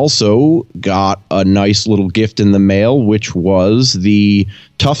I also got a nice little gift in the mail, which was the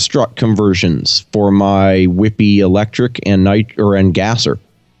Tough Strut conversions for my Whippy electric and gasser.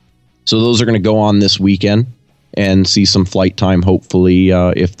 So those are going to go on this weekend and see some flight time, hopefully,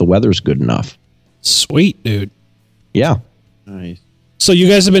 if the weather's good enough. Sweet, dude. Yeah. Nice. So you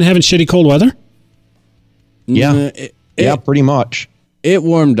guys have been having shitty cold weather? Yeah. Yeah, Pretty much. It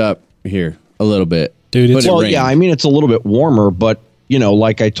warmed up here a little bit. Dude, it's But it Well, rained. yeah, I mean, it's a little bit warmer, but, you know,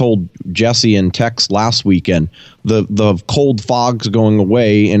 like I told Jesse in text last weekend, the cold fog's going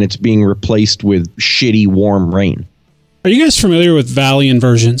away and it's being replaced with shitty warm rain. Are you guys familiar with valley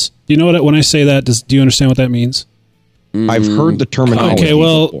inversions? Do you know what when I say that? Do you understand what that means? I've heard the terminology. Okay,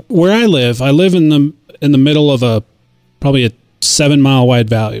 well, before. where I live in the middle of probably a 7-mile wide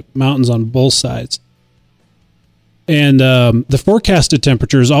valley, mountains on both sides. And the forecasted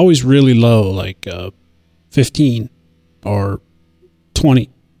temperature is always really low, like 15 or 20.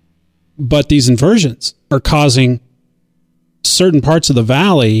 But these inversions are causing certain parts of the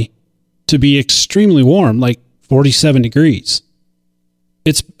valley to be extremely warm, like 47 degrees.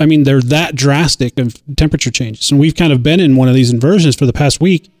 They're that drastic of temperature changes. And we've kind of been in one of these inversions for the past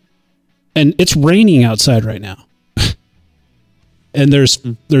week, and it's raining outside right now. And there's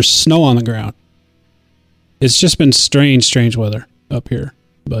snow on the ground. It's just been strange weather up here.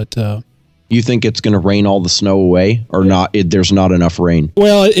 But You think it's going to rain all the snow away or not? There's not enough rain.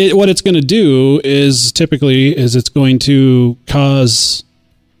 well, what it's going to do is it's going to cause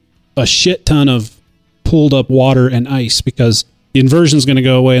a shit ton of pulled up water and ice because the inversion is going to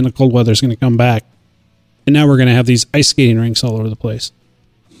go away and the cold weather is going to come back. And now we're going to have these ice skating rinks all over the place.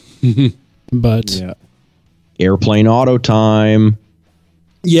 But Yeah. Airplane auto time.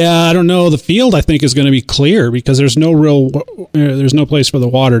 yeah, I don't know. The field I think is going to be clear because there's no place for the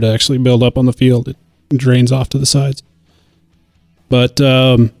water to actually build up on the field. It drains off to the sides. But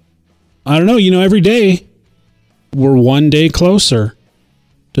I don't know. You know, every day we're one day closer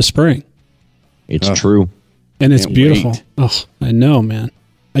to spring, It's true. and it's Can't beautiful. wait. Oh, I know, man.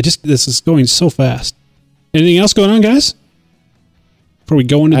 This is going so fast. Anything else going on, guys? Before we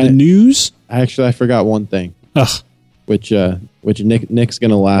go into the news? Actually, I forgot one thing, Ugh. which Nick's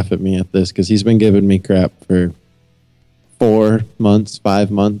gonna laugh at me at this because he's been giving me crap for 4 months,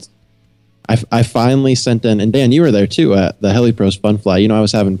 5 months. I finally sent in, and Dan, you were there too at the HeliPros Fun Fly. You know, I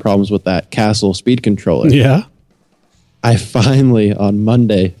was having problems with that Castle speed controller. Yeah. I finally on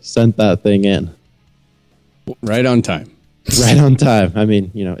Monday sent that thing in Right on time. right on time. I mean,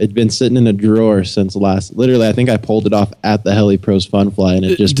 you know, it'd been sitting in a drawer since literally, I think I pulled it off at the HeliPros Fun Fly and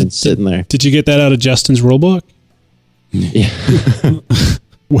it just been sitting there. Did you get that out of Justin's rule book? Yeah.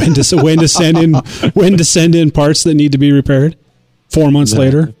 When to send in parts that need to be repaired? 4 months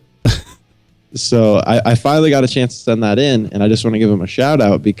later. So I finally got a chance to send that in, and I just want to give them a shout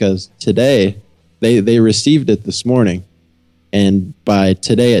out because today they received it this morning, and by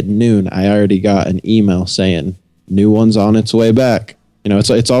today at noon, I already got an email saying new one's on its way back.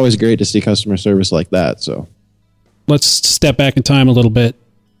 it's always great to see customer service like that. So Let's step back in time a little bit.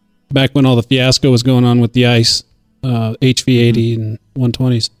 Back when all the fiasco was going on with the ICE, HV80 and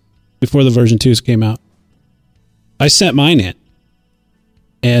 120s, before the version 2s came out, I sent mine in.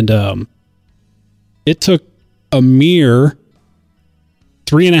 And it took a mere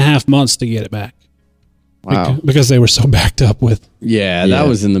 3.5 months to get it back. wow. Because they were so backed up with. Yeah, that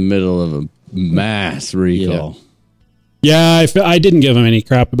was in the middle of a mass recall. Yeah, I didn't give them any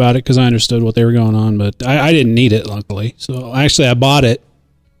crap about it because I understood what they were going on, but I didn't need it, luckily. So actually, I bought it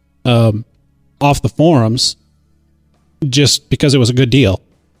off the forums just because it was a good deal.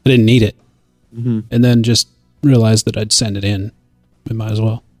 I didn't need it. And then just realized that I'd send it in. I might as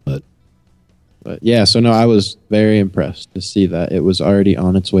well. But yeah, so no, I was very impressed to see that it was already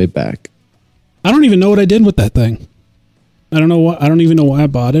on its way back. I don't even know what I did with that thing. I don't even know why I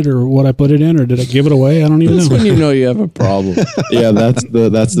bought it or what I put it in, or did I give it away? I don't even That's know. when you know you have a problem. Yeah, that's the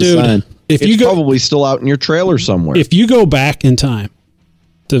Dude, sign. If It's you go, probably still out in your trailer somewhere. if you go back in time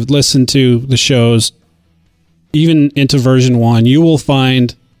to listen to the shows, even into version 1, you will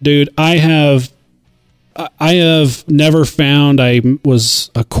find, dude, I have never found I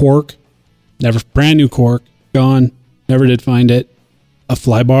was a cork, never brand new cork, gone, never did find it. A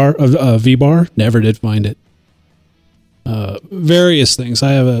fly bar, a V bar, never did find it. Various things.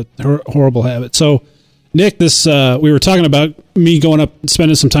 I have a horrible habit. So, Nick, we were talking about me going up and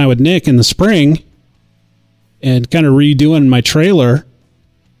spending some time with Nick in the spring and kind of redoing my trailer.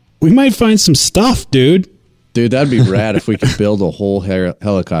 We might find some stuff, dude. Dude, that'd be rad if we could build a whole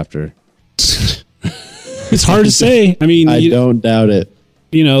helicopter. It's hard to say. I mean, I don't doubt it.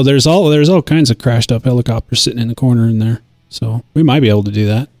 there's all kinds of crashed up helicopters sitting in the corner in there. So we might be able to do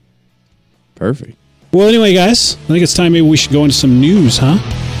that. Perfect. Well, anyway, guys, I think it's time maybe we should go into some news, huh?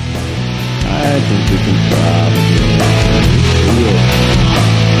 I think we can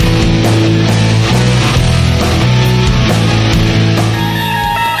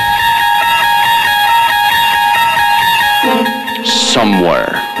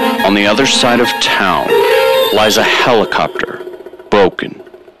Somewhere on the other side of town lies a helicopter, broken,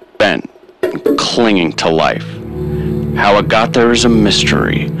 bent, and clinging to life. How it got there is a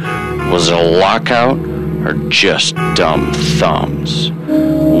mystery. Was it a lockout or just dumb thumbs?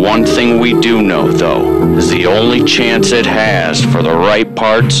 One thing we do know, though, is the only chance it has for the right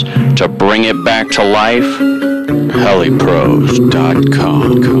parts to bring it back to life,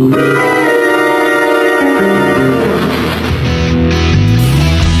 helipros.com.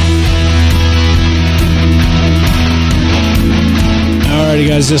 Alrighty,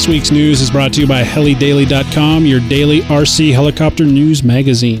 guys, this week's news is brought to you by helidaily.com, your daily RC helicopter news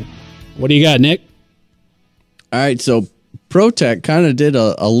magazine. What do you got, Nick? All right, so ProTech kind of did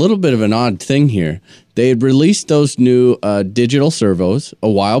a little bit of an odd thing here. They had released those new digital servos a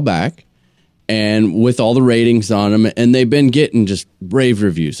while back, and with all the ratings on them, and they've been getting just rave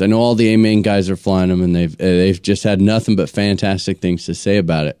reviews. I know all the A-Main guys are flying them, and they've just had nothing but fantastic things to say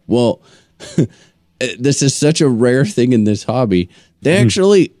about it. Well, this is such a rare thing in this hobby. They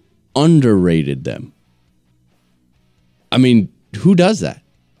actually underrated them. I mean, who does that?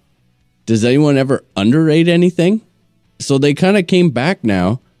 Does anyone ever underrate anything? So they kind of came back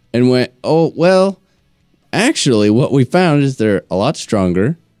now and went, oh, well, actually, what we found is they're a lot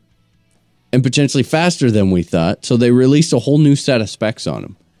stronger and potentially faster than we thought. So they released a whole new set of specs on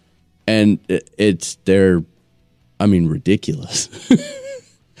them. And they're ridiculous.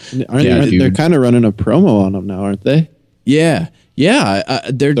 They're kind of running a promo on them now, aren't they? Yeah.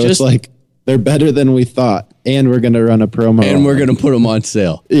 They're So just it's like they're better than we thought, and we're going to run a promo. and we're going to put them on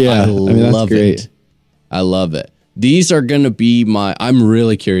sale. Yeah, I that's love great. it. I love it. These are going to be I'm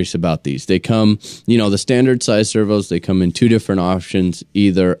really curious about these. They come, the standard size servos, they come in two different options,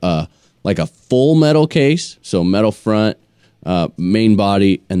 either like a full metal case, so metal front, main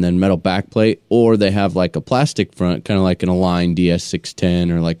body, and then metal backplate, or they have like a plastic front, kind of like an Align DS610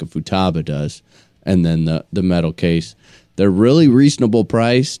 or like a Futaba does, and then the metal case. They're really reasonable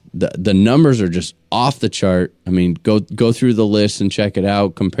price. The numbers are just off the chart. I mean, go through the list and check it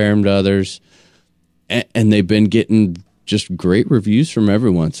out, compare them to others. And they've been getting just great reviews from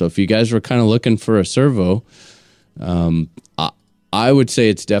everyone. So if you guys were kind of looking for a servo, I would say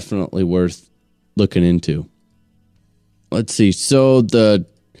it's definitely worth looking into. Let's see. So the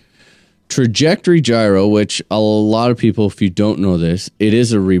Trajectory Gyro, which a lot of people, if you don't know this, it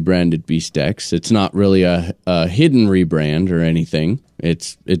is a rebranded Beast-X. It's not really a hidden rebrand or anything.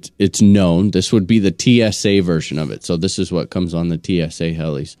 It's known. This would be the TSA version of it. So this is what comes on the TSA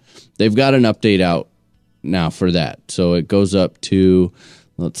helis. They've got an update out now for that. So it goes up to,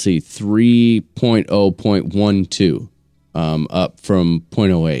 let's see, 3.0.12. up from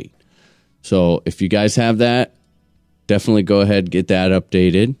 0.08. So if you guys have that, definitely go ahead and get that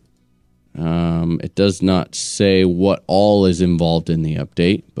updated. It does not say what all is involved in the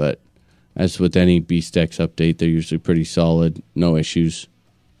update, but as with any BeastX update, they're usually pretty solid, no issues.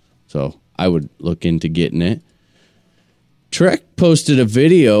 So I would look into getting it. Trek posted a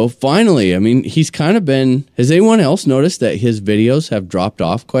video, finally. I mean, he's kind of been... Has anyone else noticed that his videos have dropped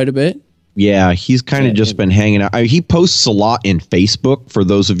off quite a bit? Yeah, he's kind of just been hanging out. He posts a lot in Facebook for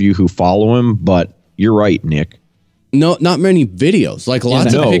those of you who follow him, but you're right, Nick. No, not many videos, like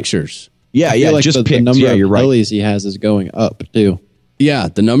lots of pictures. Yeah, I feel like just the pics. number Yeah, of you're right. helis he has is going up too. Yeah,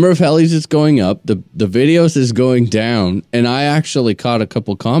 the number of helis is going up. The videos is going down. And I actually caught a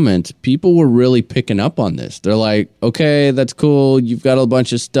couple comments. People were really picking up on this. They're like, okay, that's cool. You've got a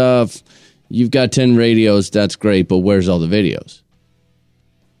bunch of stuff. You've got 10 radios. That's great. But where's all the videos?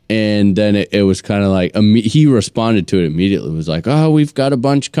 And then it was kind of like, he responded to it immediately. It was like, oh, we've got a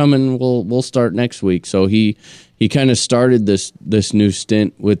bunch coming. We'll start next week. So he kind of started this new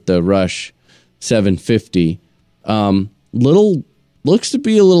stint with the Rush 750. Looks to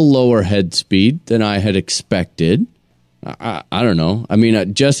be a little lower head speed than I had expected. I don't know. I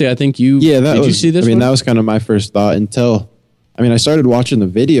mean, Jesse, I think you did you see this? I mean, one? that was kind of my first thought until, I mean, I started watching the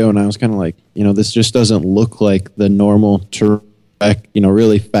video and I was kind of like, this just doesn't look like the normal Trek,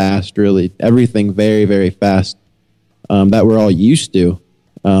 really fast, really everything very, very fast that we're all used to.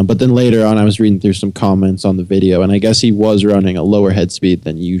 But then later on, I was reading through some comments on the video, and I guess he was running a lower head speed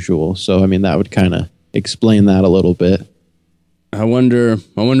than usual. So, I mean, that would kind of explain that a little bit. I wonder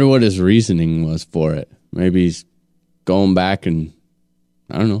what his reasoning was for it. Maybe he's going back and,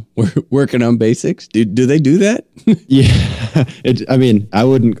 I don't know, working on basics. Do they do that? Yeah, I mean, I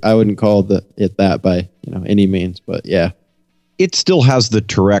wouldn't call it that by any means, but yeah, It still has the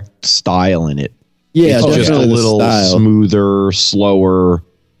Trek style in it. yeah, It's just a definitely the little style. smoother, slower.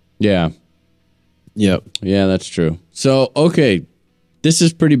 Yeah. Yep. Yeah, that's true. So, okay, this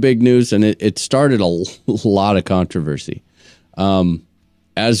is pretty big news, and it started a lot of controversy.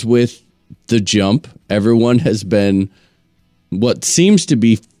 As with the jump, everyone has been what seems to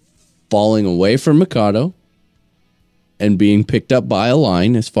be falling away from Mikado and being picked up by a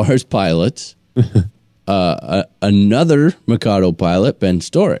line as far as pilots. Another Mikado pilot, Ben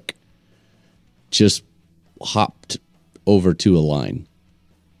Storick, just hopped over to a line.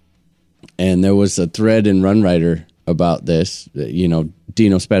 And there was a thread in Run Rider about this. Dino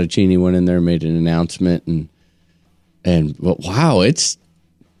Spadaccini went in there, made an announcement, and wow, these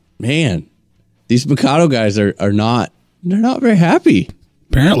Mikado guys they're not very happy.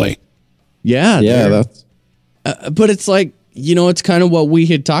 Apparently. Yeah, Yeah, that's but it's like, it's kind of what we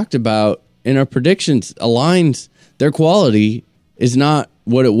had talked about in our predictions. Aligns, their quality is not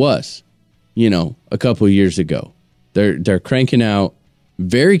what it was, a couple of years ago. They're cranking out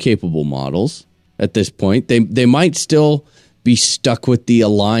very capable models at this point. They might still be stuck with the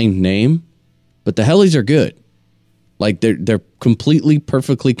Align name, but the helis are good. Like they're completely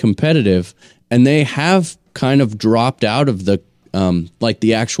perfectly competitive, and they have kind of dropped out of the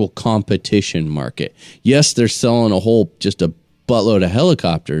the actual competition market. Yes, they're selling just a buttload of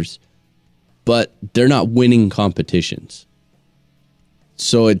helicopters, but they're not winning competitions.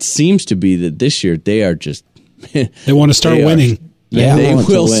 So it seems to be that this year they are just They want to start winning. they want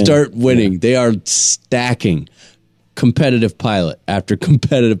to will win. start winning. They are stacking competitive pilot after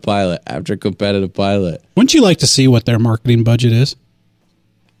competitive pilot after competitive pilot. Wouldn't you like to see what their marketing budget is?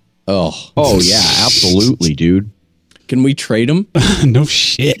 Oh, Oh, yeah, absolutely, dude. can we trade them? No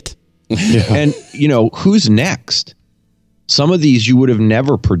shit. And, who's next? Some of these you would have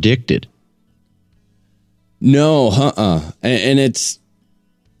never predicted. No, and it's,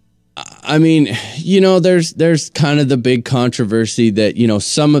 I mean, there's kind of the big controversy that,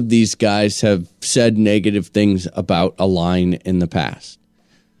 some of these guys have said negative things about Align in the past.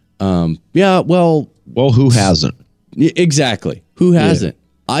 Well, who hasn't? Exactly. Who hasn't?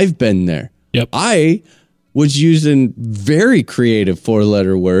 I've been there. Yep. I was using very creative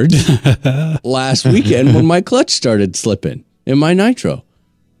 4-letter words last weekend when my clutch started slipping in my nitro.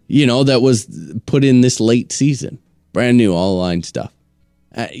 That was put in this late season. Brand new, all Align stuff.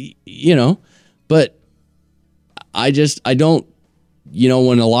 But I don't,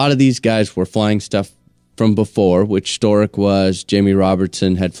 when a lot of these guys were flying stuff from before, which Storick was, Jamie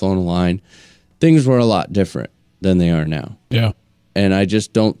Robertson had flown Align, things were a lot different than they are now. Yeah. And I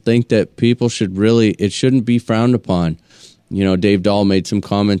just don't think that people it shouldn't be frowned upon. Dave Dahl made some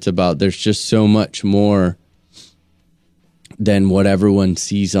comments about there's just so much more than what everyone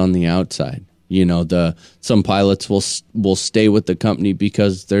sees on the outside. Some pilots will stay with the company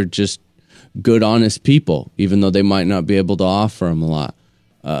because they're just good, honest people, even though they might not be able to offer them a lot.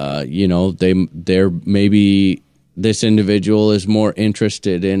 They're maybe this individual is more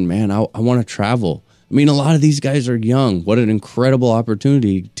interested in, man, I want to travel. I mean, a lot of these guys are young. What an incredible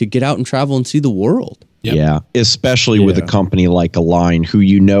opportunity to get out and travel and see the world. Yep. Yeah, especially with a company like Align, who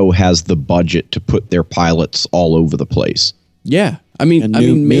has the budget to put their pilots all over the place. Yeah, I mean,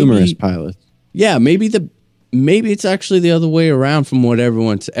 maybe, numerous pilots. Yeah, maybe it's actually the other way around from what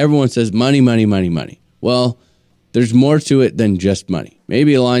everyone says. Money, money, money, money. Well, there's more to it than just money.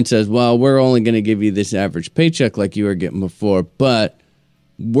 Maybe Align says, well, we're only going to give you this average paycheck like you were getting before, but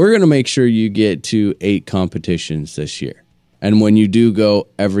we're going to make sure you get to 8 competitions this year. And when you do go,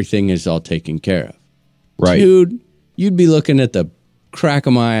 everything is all taken care of. Right. Dude, you'd be looking at the crack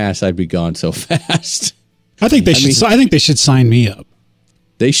of my ass. I'd be gone so fast. I think they should. I think they should sign me up.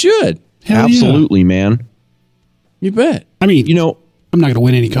 They should. Hell yeah. Absolutely, man. You bet. I mean, I'm not going to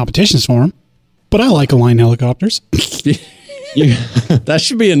win any competitions for them, but I like Align helicopters. That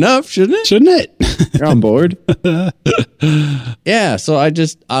should be enough, shouldn't it? Shouldn't it? You're on board. Yeah. So I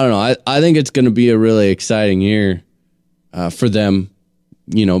don't know. I think it's going to be a really exciting year for them,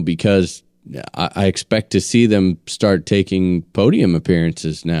 because I expect to see them start taking podium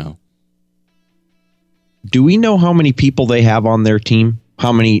appearances now. Do we know how many people they have on their team?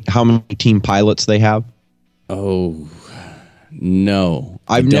 How many team pilots they have? Oh, no.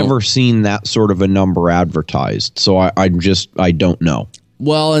 I've never seen that sort of a number advertised, so I don't know.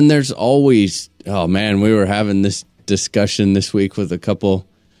 Well, and there's always, oh man, we were having this discussion this week with a couple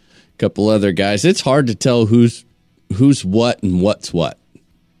other guys. It's hard to tell who's what and what's what.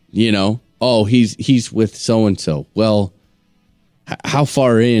 Oh, he's with so and so. Well, how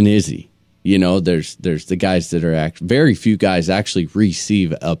far in is he? There's the guys that are very few guys actually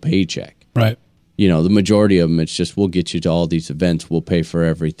receive a paycheck. Right. The majority of them, it's just, we'll get you to all these events. We'll pay for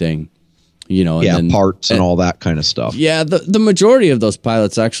everything, and then, parts and all that kind of stuff. Yeah. The majority of those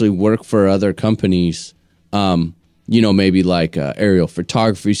pilots actually work for other companies, maybe like aerial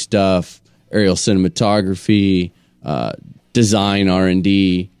photography stuff, aerial cinematography, design,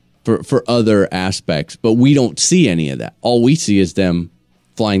 R&D for other aspects. But we don't see any of that. All we see is them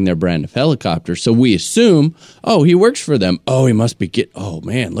flying their brand of helicopter. So we assume, oh, he works for them. Oh, he must be oh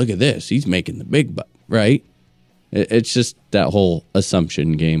man, look at this. He's making the big buck, right? It's just that whole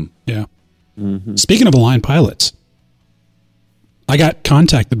assumption game. Yeah. Mm-hmm. Speaking of Align pilots, I got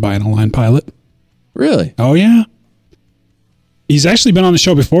contacted by an Align pilot. Really? Oh, yeah. He's actually been on the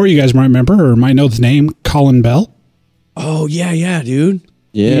show before. You guys might remember or might know the name, Colin Bell. Oh, yeah, dude.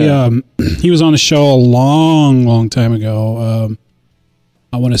 Yeah. He was on the show a long, long time ago.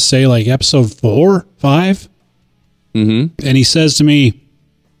 I want to say like episode 4, 5. Mm-hmm. And he says to me,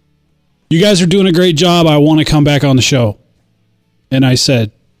 you guys are doing a great job. I want to come back on the show. And I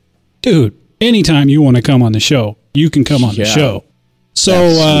said, dude, anytime you want to come on the show, you can come on the show.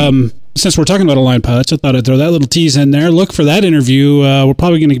 So since we're talking about Align pilots, I thought I'd throw that little tease in there. Look for that interview. We're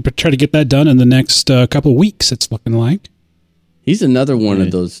probably going to try to get that done in the next couple of weeks, it's looking like. He's another one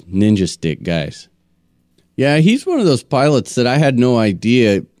of those ninja stick guys. Yeah, he's one of those pilots that I had no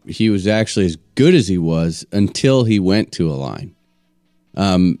idea he was actually as good as he was until he went to Align.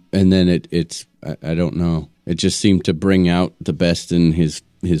 And then it's I don't know. It just seemed to bring out the best in his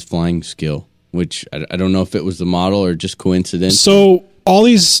flying skill, which I don't know if it was the model or just coincidence. So all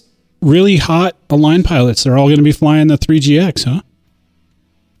these really hot Align pilots, they're all going to be flying the 3GX, huh?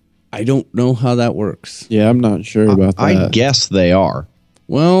 I don't know how that works. Yeah, I'm not sure about that. I guess they are.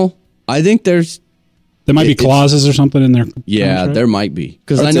 Well, I think there might be clauses or something in there. Yeah, contract? there might be.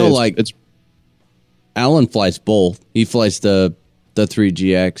 Because I know it's Alan flies both. He flies the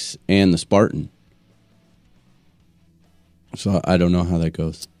 3GX and the Spartan. So I don't know how that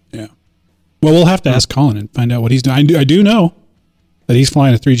goes. Yeah. Well, we'll have to ask Colin and find out what he's doing. I do know that he's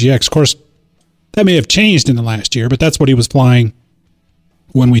flying a 3GX. Of course, that may have changed in the last year, but that's what he was flying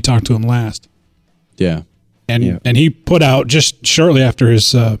when we talked to him last. Yeah. And he put out, just shortly after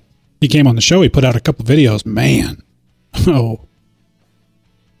he came on the show, he put out a couple videos. Man, if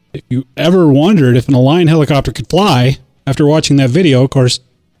you ever wondered if an Align helicopter could fly after watching that video, of course,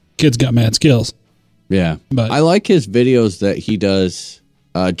 kid's got mad skills. Yeah. But I like his videos that he does,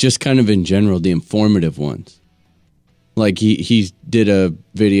 just kind of in general, the informative ones. Like he did a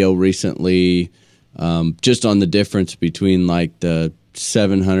video recently just on the difference between like the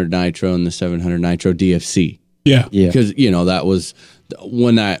 700 Nitro and the 700 Nitro DFC. Yeah. Because, that was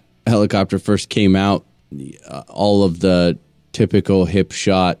when that helicopter first came out, all of the typical hip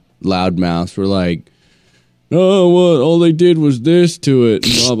shot loudmouths were like, oh, what? All they did was this to it,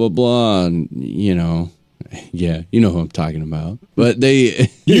 and blah, blah, blah. And, Yeah, you know who I'm talking about. But they,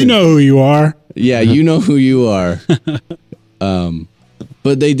 You know who you are. yeah, you know who you are.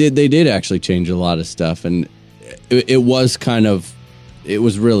 But they did actually change a lot of stuff, and it was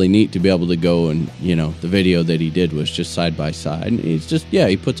really neat to be able to go and, the video that he did was just side by side. And it's just,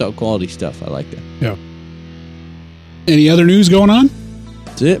 he puts out quality stuff. I like that. Yeah. Any other news going on?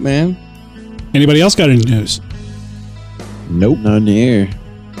 That's it, man. Anybody else got any news? Nope. None here.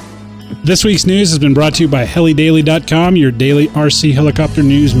 This week's news has been brought to you by helidaily.com, your daily RC helicopter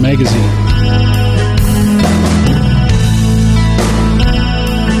news magazine.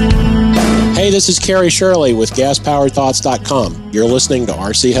 Hey, this is Kerry Shirley with GasPoweredThoughts.com. You're listening to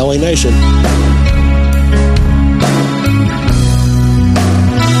RC Heli Nation.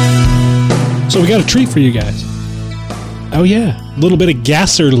 So we got a treat for you guys. Oh yeah, a little bit of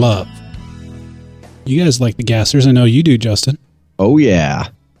gasser love. You guys like the gassers. I know you do, Justin. Oh, yeah.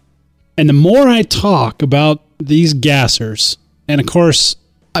 And the more I talk about these gassers, and of course,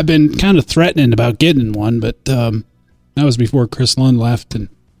 I've been kind of threatening about getting one, but that was before Chris Lund left, and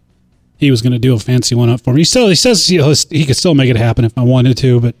he was going to do a fancy one up for me. He says he could still make it happen if I wanted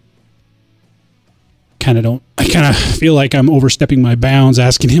to, but I kind of feel like I'm overstepping my bounds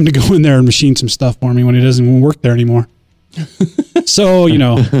asking him to go in there and machine some stuff for me when he doesn't even work there anymore. So, I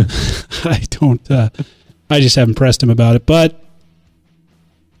just haven't pressed him about it. But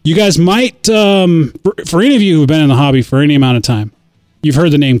you guys might, for any of you who've been in the hobby for any amount of time, you've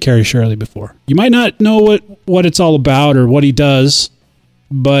heard the name Kerry Shirley before. You might not know what it's all about or what he does,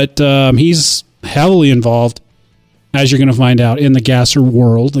 but he's heavily involved, as you're going to find out, in the gasser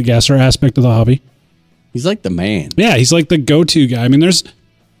world, the gasser aspect of the hobby. He's like the man. Yeah, he's like the go-to guy. I mean, there's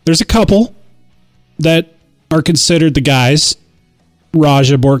a couple that are considered the guys.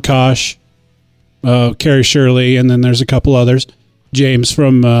 Raja Borkosh, Kerry Shirley, and then there's a couple others. James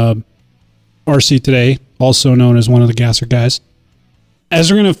from RC Today, also known as one of the gasser guys.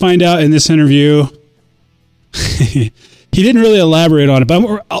 As we're going to find out in this interview, he didn't really elaborate on it, but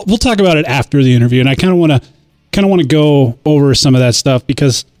we'll talk about it after the interview. And I kind of want to go over some of that stuff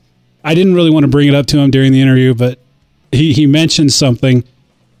because I didn't really want to bring it up to him during the interview, but he mentioned something.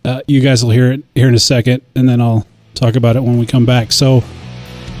 You guys will hear it here in a second, and then I'll talk about it when we come back. So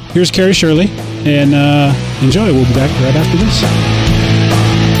here's Kerry Shirley, and enjoy. We'll be back right after this.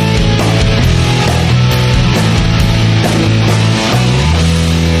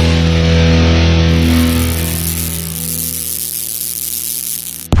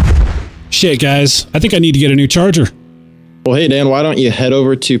 Shit, guys. I think I need to get a new charger. Well, hey, Dan, why don't you head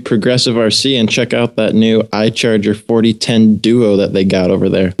over to Progressive RC and check out that new iCharger 4010 Duo that they got over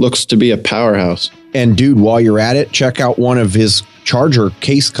there. Looks to be a powerhouse. And dude, while you're at it, check out one of his charger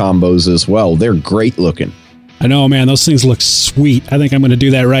case combos as well. They're great looking. I know, man. Those things look sweet. I think I'm going to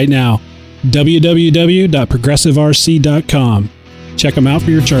do that right now. www.progressiverc.com. Check them out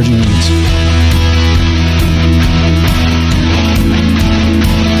for your charging needs.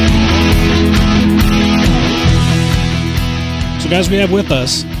 Guys, we have with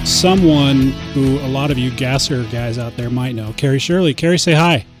us someone who a lot of you gasser guys out there might know, Kerry Shirley. Kerry, say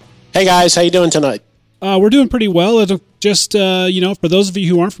hi. Hey guys, how you doing tonight? We're doing pretty well. It'll just, for those of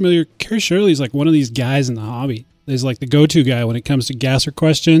you who aren't familiar, Kerry Shirley is like one of these guys in the hobby. He's like the go-to guy when it comes to gasser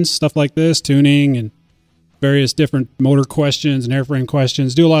questions, stuff like this, tuning and various different motor questions and airframe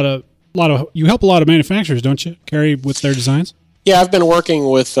questions. You help a lot of manufacturers, don't you, Kerry, with their designs? Yeah, I've been working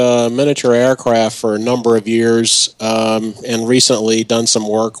with miniature aircraft for a number of years, and recently done some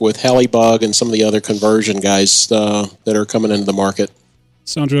work with Helibug and some of the other conversion guys that are coming into the market.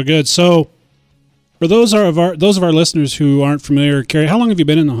 Sounds real good. So, for those of our listeners who aren't familiar, Kerry, how long have you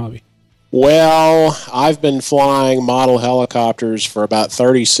been in the hobby? Well, I've been flying model helicopters for about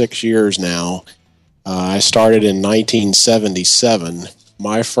 36 years now. I started in 1977.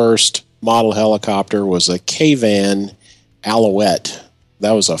 My first model helicopter was a K-Van Alouette.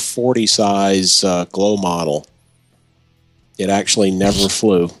 That was a 40 size glow model. It actually never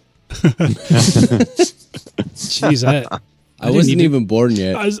flew. Jeez, I wasn't even born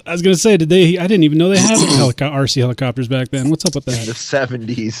yet. I was going to say, I didn't even know they had RC helicopters back then. What's up with that? The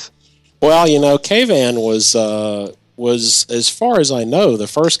 70s. Well, K-Van was, as far as I know, the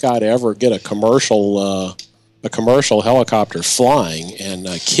first guy to ever get a commercial helicopter flying and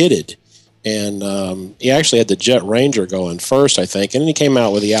kitted. And he actually had the Jet Ranger going first, I think. And then he came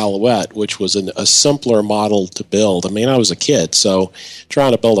out with the Alouette, which was a simpler model to build. I mean, I was a kid, so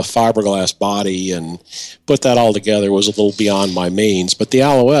trying to build a fiberglass body and put that all together was a little beyond my means. But the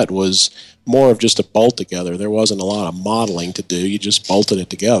Alouette was more of just a bolt together. There wasn't a lot of modeling to do. You just bolted it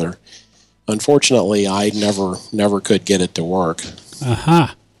together. Unfortunately, I never could get it to work.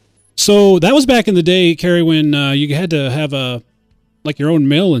 Aha. So that was back in the day, Kerry, when you had to have your own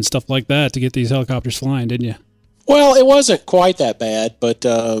mill and stuff like that to get these helicopters flying, didn't you? Well, it wasn't quite that bad, but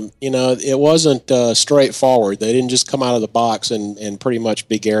it wasn't straightforward. They didn't just come out of the box and pretty much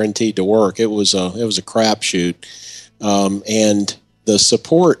be guaranteed to work. It was a crapshoot, and the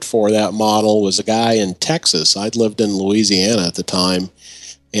support for that model was a guy in Texas. I'd lived in Louisiana at the time,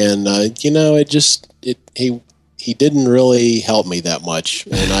 and he didn't really help me that much,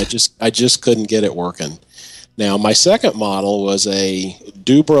 and I just couldn't get it working. Now, my second model was a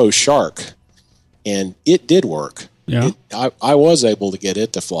Dubro Shark, and it did work. Yeah, I was able to get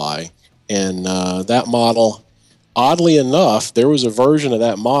it to fly, and that model, oddly enough, there was a version of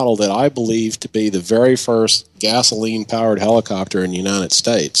that model that I believe to be the very first gasoline-powered helicopter in the United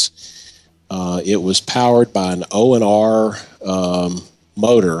States. It was powered by an O&R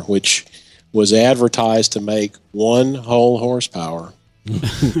motor, which was advertised to make 1 whole horsepower.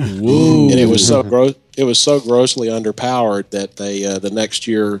 And it was so grossly underpowered that they the next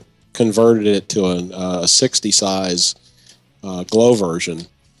year converted it to a 60 size glow version.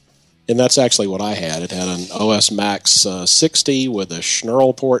 And that's actually what I had. It had an OS Max 60 with a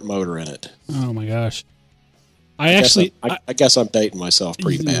Schnurlport motor in it. Oh my gosh! I guess I'm dating myself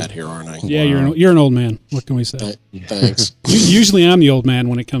pretty bad here, aren't I? Yeah, you're an old man. What can we say? Thanks. Usually I'm the old man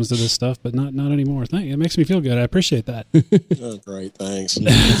when it comes to this stuff, but not anymore. It makes me feel good. I appreciate that. Oh, great, thanks.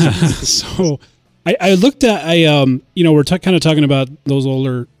 So I looked at we're kind of talking about those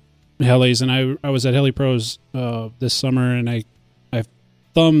older helis, and I was at Heli Pros this summer, and I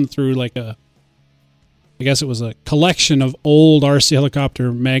thumbed through I guess it was a collection of old RC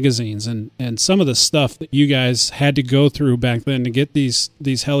helicopter magazines, and some of the stuff that you guys had to go through back then to get these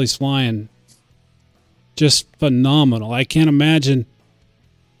helis flying, just phenomenal. I can't imagine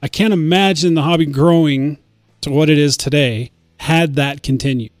the hobby growing to what it is today had that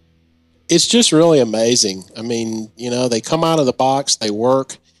continued. It's just really amazing. I mean, they come out of the box, they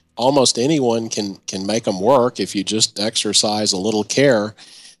work. Almost anyone can make them work if you just exercise a little care.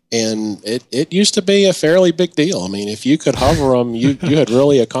 And it used to be a fairly big deal. I mean, if you could hover them, you had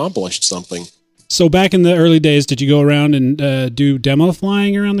really accomplished something. So back in the early days, did you go around and do demo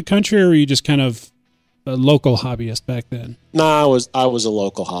flying around the country, or were you just kind of a local hobbyist back then? No, I was a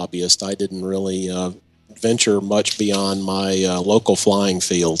local hobbyist. I didn't really venture much beyond my local flying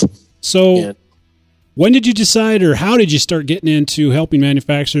field. So when did you decide, or how did you start getting into helping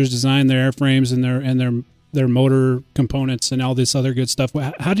manufacturers design their airframes and their motor components and all this other good stuff?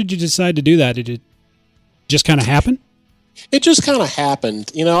 How did you decide to do that? Did it just kind of happen? It just kind of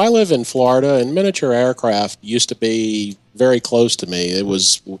happened. I live in Florida, and miniature aircraft used to be very close to me. It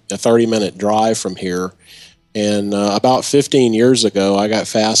was a 30-minute drive from here. And about 15 years ago, I got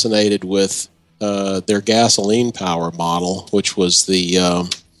fascinated with their gasoline power model, which was the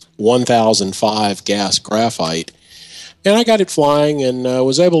 1005 gas graphite. And I got it flying and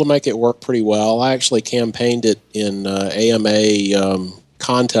was able to make it work pretty well. I actually campaigned it in AMA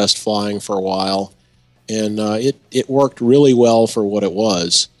contest flying for a while, and it worked really well for what it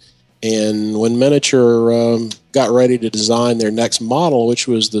was. And when Miniature got ready to design their next model, which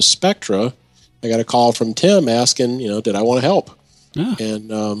was the Spectra, I got a call from Tim asking, did I want to help? Oh.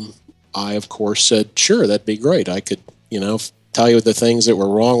 And I, of course, said, sure, that'd be great. I could, tell you the things that were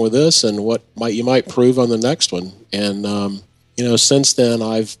wrong with this and what you might prove on the next one. And since then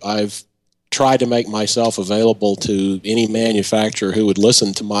I've tried to make myself available to any manufacturer who would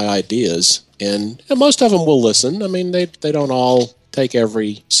listen to my ideas, and most of them will listen. I mean, they don't all take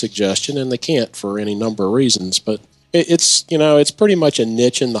every suggestion, and they can't for any number of reasons. But it's pretty much a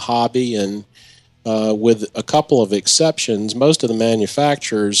niche in the hobby, and with a couple of exceptions, most of the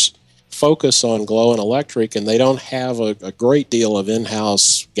manufacturers focus on glow and electric, and they don't have a great deal of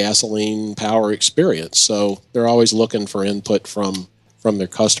in-house gasoline power experience. So they're always looking for input from their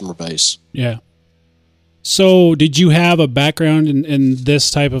customer base. Yeah. So did you have a background in this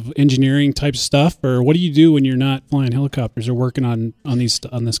type of engineering type stuff, or what do you do when you're not flying helicopters or working on this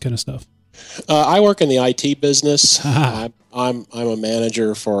kind of stuff? I work in the IT business. I'm a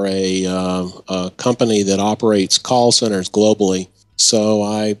manager for a company that operates call centers globally. So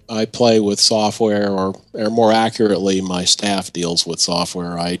I play with software, or more accurately, my staff deals with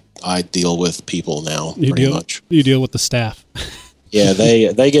software. I deal with people now, much. You deal with the staff. Yeah,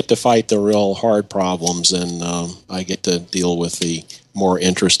 they get to fight the real hard problems, and I get to deal with the more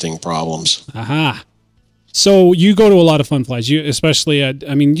interesting problems. Aha. So you go to a lot of fun flies. You especially,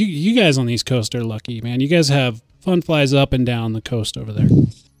 you guys on the East Coast are lucky, man. You guys have fun flies up and down the coast over there.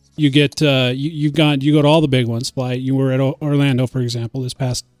 You get you go to all the big ones. Fly. You were at Orlando, for example, this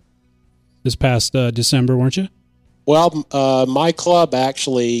past December, weren't you? Well, my club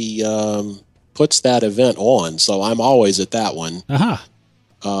actually puts that event on, so I'm always at that one. Aha.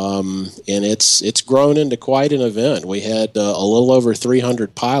 And it's grown into quite an event. We had a little over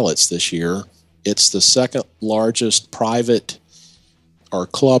 300 pilots this year. It's the second largest private or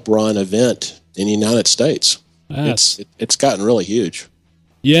club run event in the United States. It's gotten really huge.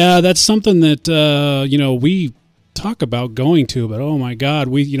 Yeah, that's something that we talk about going to, but oh my God,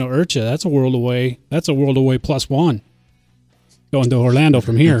 IRCHA, that's a world away. That's a world away +1 going to Orlando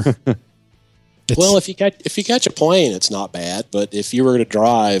from here. Well, if you catch a plane, it's not bad. But if you were to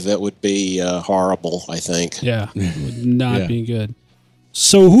drive, that would be horrible. I think. Yeah, it would not be good.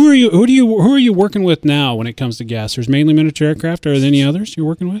 So, who are you working with now when it comes to gassers? Mainly miniature aircraft, or are there any others you're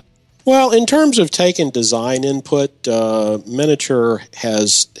working with? Well, in terms of taking design input, Miniature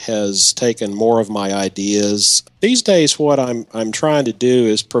has taken more of my ideas. These days, what I'm trying to do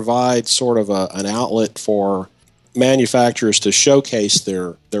is provide sort of an outlet for manufacturers to showcase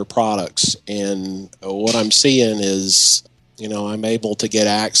their products. And what I'm seeing is, I'm able to get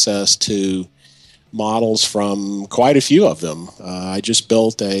access to models from quite a few of them. I just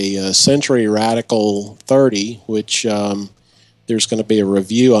built a Century Radical 30, which there's going to be a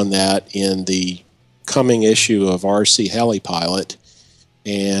review on that in the coming issue of RC Helipilot.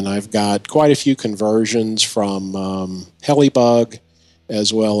 And I've got quite a few conversions from Helibug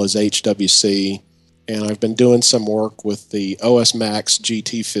as well as HWC. And I've been doing some work with the OS Max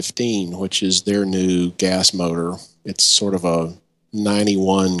GT15, which is their new gas motor. It's sort of a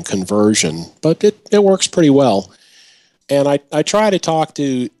 91 conversion, but it works pretty well. And I try to talk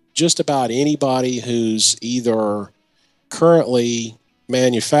to just about anybody who's either currently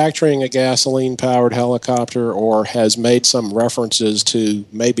manufacturing a gasoline-powered helicopter or has made some references to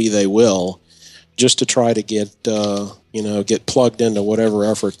maybe they will, just to try to get plugged into whatever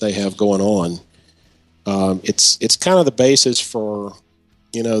effort they have going on. It's kind of the basis for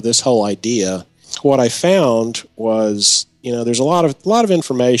this whole idea. What I found was there's a lot of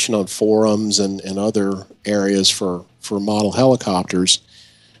information on forums and other areas for model helicopters,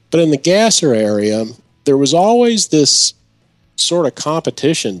 but in the gasser area there was always this sort of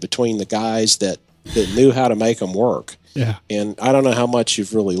competition between the guys that knew how to make them work. Yeah. And I don't know how much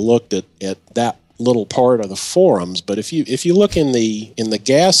you've really looked at that little part of the forums, but if you look in the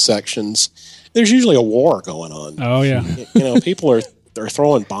gas sections, there's usually a war going on. Oh yeah. People are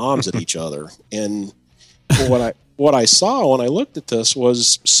throwing bombs at each other. And what I saw when I looked at this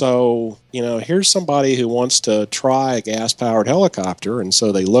was, here's somebody who wants to try a gas-powered helicopter, and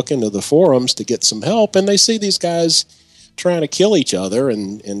so they look into the forums to get some help, and they see these guys trying to kill each other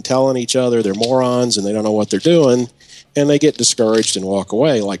and telling each other they're morons and they don't know what they're doing, and they get discouraged and walk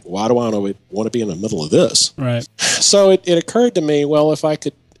away. Like, why do I want to be in the middle of this? Right. So it occurred to me, well, if I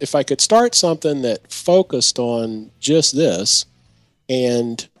could start something that focused on just this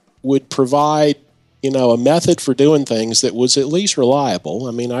and would provide, a method for doing things that was at least reliable.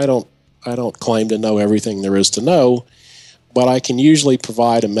 I mean, I don't claim to know everything there is to know, but I can usually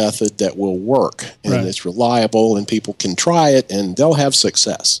provide a method that will work and it's reliable and people can try it and they'll have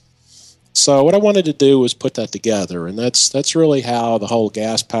success. So what I wanted to do was put that together, and that's really how the whole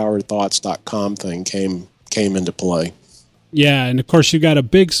gaspoweredthoughts.com thing came into play. Yeah, and of course you got a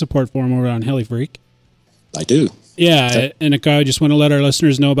big support forum over on HeliFreak. I do. Yeah, and I just want to let our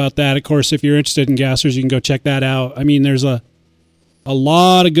listeners know about that. Of course, if you're interested in gassers, you can go check that out. I mean, there's a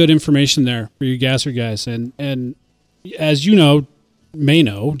lot of good information there for you gasser guys. And as you may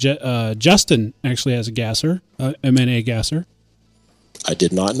know, Justin actually has a gasser, a MNA gasser. I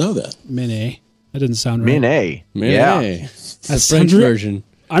did not know that. MNA. That doesn't sound right. MNA. Yeah. That's the French version.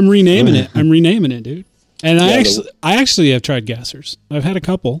 I'm renaming it, dude. And I actually have tried gassers. I've had a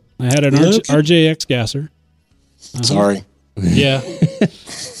couple. I had an RJX gasser. Sorry. Yeah.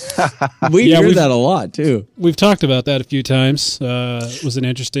 We hear that a lot, too. We've talked about that a few times. It was an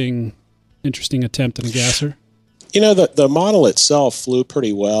interesting attempt at a gasser. The model itself flew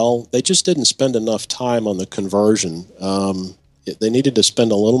pretty well. They just didn't spend enough time on the conversion. They needed to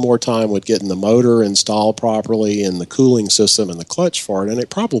spend a little more time with getting the motor installed properly and the cooling system and the clutch for it, and it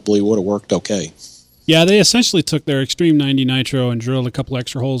probably would have worked okay. Yeah, they essentially took their Extreme 90 Nitro and drilled a couple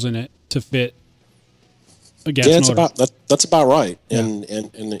extra holes in it to fit a gas motor. That's about right. Yeah. And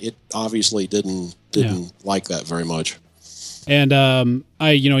it obviously didn't like that very much. And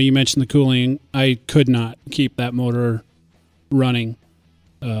you mentioned the cooling. I could not keep that motor running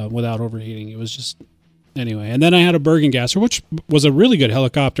without overheating. It was just anyway. And then I had a Bergen gasser, which was a really good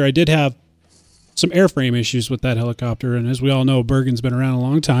helicopter. I did have some airframe issues with that helicopter, and as we all know, Bergen's been around a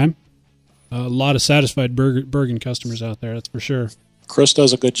long time. A lot of satisfied Bergen customers out there, that's for sure. Chris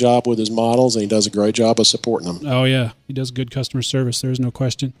does a good job with his models, and he does a great job of supporting them. Oh yeah, he does good customer service. There's no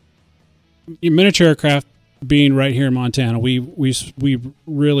question. Miniature Aircraft being right here in Montana, we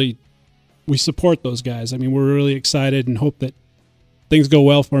really support those guys. I mean, we're really excited and hope that things go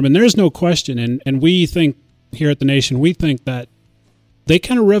well for them. And there's no question. And we think here at the Nation, we think that they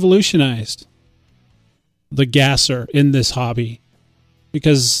kind of revolutionized the gasser in this hobby,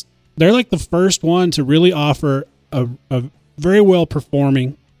 because they're like the first one to really offer a very well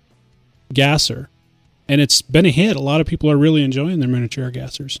performing gasser, and it's been a hit. A lot of people are really enjoying their miniature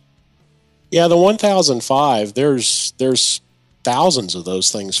gassers. Yeah, the 1005, there's thousands of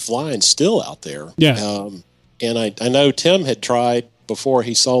those things flying still out there. Yeah. And I know Tim had tried before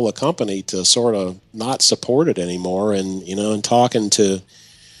he sold the company to sort of not support it anymore, and and talking to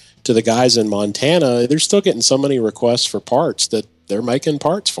the guys in Montana, they're still getting so many requests for parts that they're making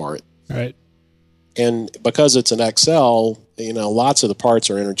parts for it. Right. And because it's an XL, lots of the parts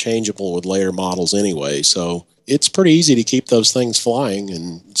are interchangeable with later models anyway. So it's pretty easy to keep those things flying,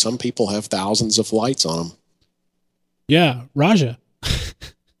 and some people have thousands of flights on them. Yeah, Raja.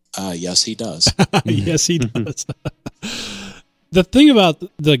 Yes, he does. Yes, he does. The thing about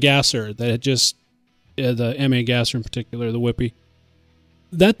the gasser that just, the MA gasser in particular, the Whippy,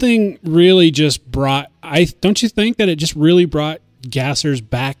 that thing really just don't you think that it just really brought gassers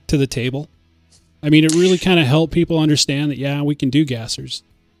back to the table? I mean, it really kind of helped people understand that, yeah, we can do gassers.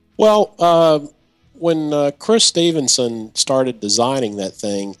 Well, when Chris Stevenson started designing that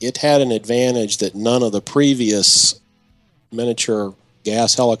thing, it had an advantage that none of the previous miniature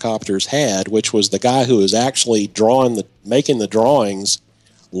gas helicopters had, which was the guy who was actually making the drawings,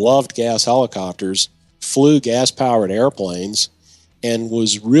 loved gas helicopters, flew gas-powered airplanes, and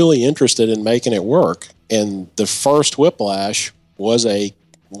was really interested in making it work. And the first Whiplash was the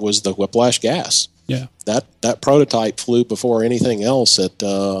Whiplash gas. Yeah. That prototype flew before anything else at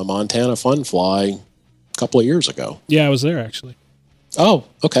Montana Fun Fly a couple of years ago. Yeah, I was there actually. Oh,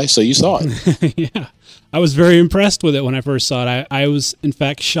 okay. So you saw it. Yeah. I was very impressed with it when I first saw it. I was, in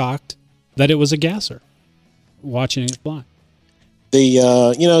fact, shocked that it was a gasser watching it fly.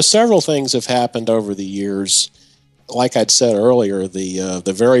 Several things have happened over the years. Like I'd said earlier,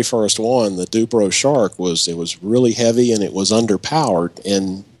 the very first one, the Dupro Shark, was really heavy and it was underpowered.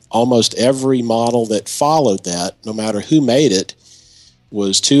 And almost every model that followed that, no matter who made it,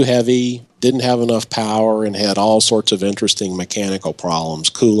 was too heavy, didn't have enough power, and had all sorts of interesting mechanical problems,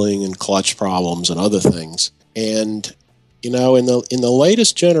 cooling and clutch problems and other things. And in the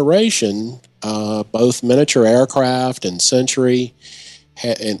latest generation, both Miniature Aircraft and Century,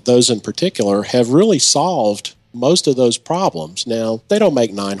 and those in particular, have really solved most of those problems. Now, they don't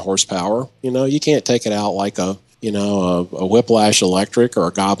make 9 horsepower. You can't take it out like a Whiplash Electric or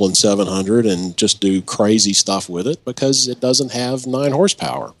a Goblin 700 and just do crazy stuff with it, because it doesn't have 9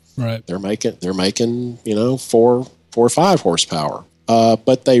 horsepower. Right. They're making 4 or 5 horsepower.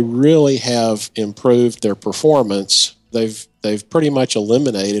 But they really have improved their performance. They've pretty much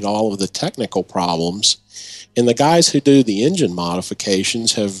eliminated all of the technical problems. And the guys who do the engine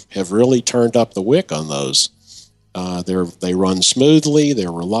modifications have really turned up the wick on those. They run smoothly,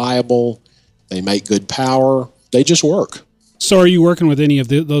 they're reliable, they make good power, they just work. So are you working with any of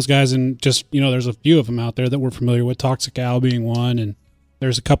those guys? And just, there's a few of them out there that we're familiar with, Toxic Al being one, and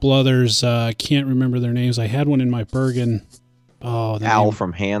there's a couple others. I can't remember their names. I had one in my Bergen. Oh, Al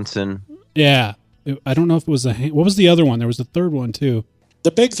from Hanson. Yeah. I don't know if it was what was the other one? There was a third one too. The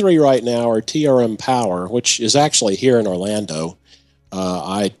big 3 right now are TRM Power, which is actually here in Orlando.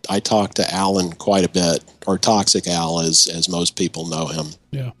 I talk to Alan quite a bit, or Toxic Al, as most people know him.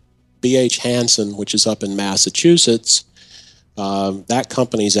 Yeah. BH Hansen, which is up in Massachusetts, that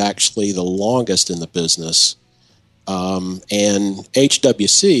company's actually the longest in the business. And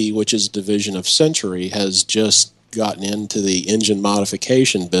HWC, which is a division of Century, has just gotten into the engine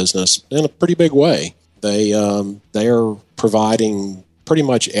modification business in a pretty big way. They are providing pretty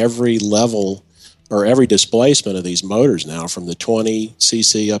much every level or every displacement of these motors now, from the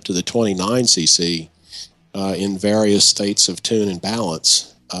 20cc up to the 29cc, in various states of tune and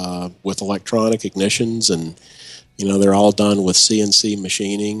balance, with electronic ignitions, and they're all done with CNC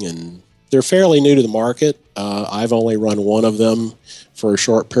machining, and they're fairly new to the market. I've only run one of them for a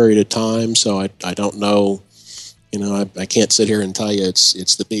short period of time, so I don't know. I can't sit here and tell you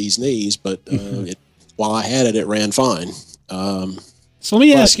it's the bee's knees, but while I had it, it ran fine. So let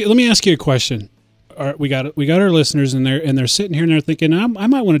me ask you a question. All right, we got our listeners, and they're sitting here and they're thinking, I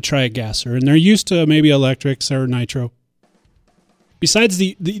might want to try a gasser, and they're used to maybe electrics or nitro. Besides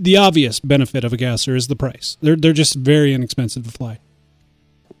the obvious benefit of a gasser is the price. They're just very inexpensive to fly.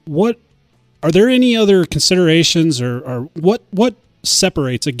 What are there any other considerations, or what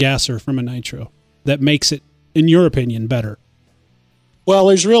separates a gasser from a nitro that makes it, in your opinion, better? Well,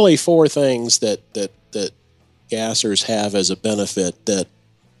 there's really four things that gassers have as a benefit that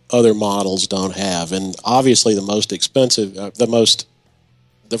other models don't have. And obviously the most expensive,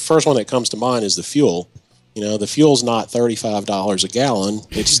 the first one that comes to mind is the fuel. You know, the fuel's not $35 a gallon,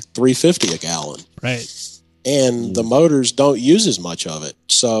 it's $3.50 a gallon. Right. And the motors don't use as much of it.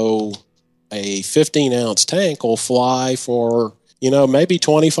 So a 15-ounce tank will fly for, maybe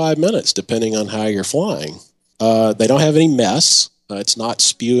 25 minutes, depending on how you're flying. They don't have any mess. It's not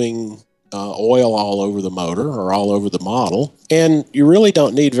spewing oil all over the motor or all over the model. And you really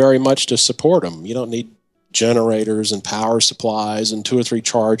don't need very much to support them. You don't need generators and power supplies and 2 or 3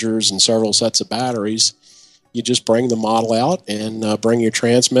 chargers and several sets of batteries. You just bring the model out and bring your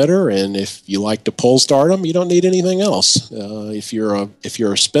transmitter, and if you like to pull start them, you don't need anything else. If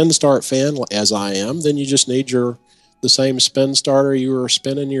you're a spin start fan, as I am, then you just need the same spin starter you were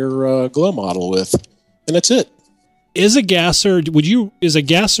spinning your glow model with, and that's it. Is a gasser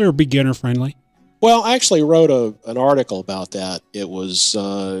beginner friendly? Well, I actually wrote an article about that. It was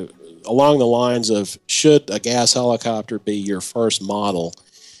along the lines of, should a gas helicopter be your first model?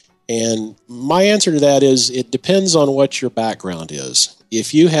 And my answer to that is, it depends on what your background is.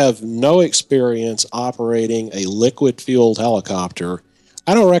 If you have no experience operating a liquid-fueled helicopter,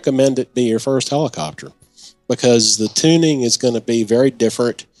 I don't recommend it be your first helicopter, because the tuning is going to be very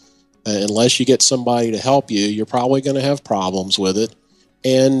different. Unless you get somebody to help you, you're probably going to have problems with it.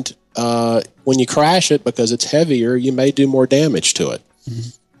 And when you crash it, because it's heavier, you may do more damage to it. Mm-hmm.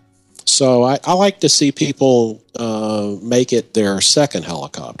 So I like to see people make it their second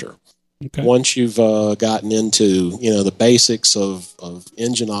helicopter. Okay. Once you've gotten into the basics of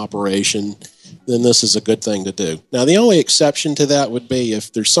engine operation, then this is a good thing to do. Now, the only exception to that would be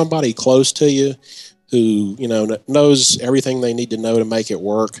if there's somebody close to you who knows everything they need to know to make it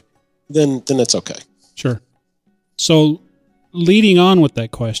work. Then it's okay. Sure. So, leading on with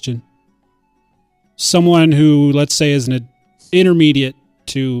that question, someone who, let's say, is an intermediate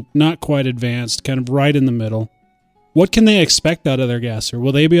to not quite advanced, kind of right in the middle, what can they expect out of their gasser?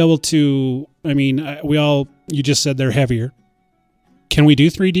 Will they be able to, you just said they're heavier. Can we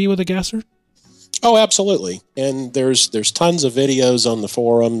do 3D with a gasser? Oh, absolutely. And there's tons of videos on the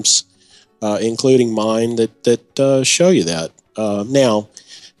forums, including mine, that show you that. Now,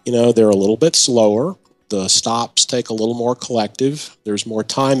 they're a little bit slower. The stops take a little more collective. There's more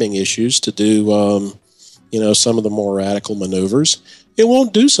timing issues to do, some of the more radical maneuvers. It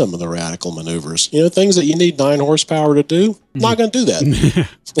won't do some of the radical maneuvers. Things that you need 9 horsepower to do, not going to do that.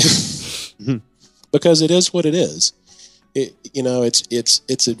 Because it is what it is.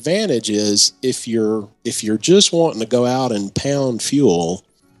 Its advantage is if you're just wanting to go out and pound fuel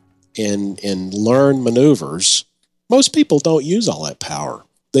and learn maneuvers, most people don't use all that power.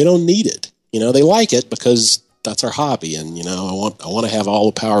 They don't need it. They like it because that's our hobby, and I want to have all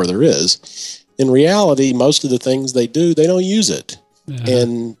the power there is. In reality, most of the things they do, they don't use it. Yeah.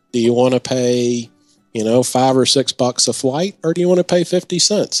 And do you want to pay, $5 or $6 a flight, or do you want to pay 50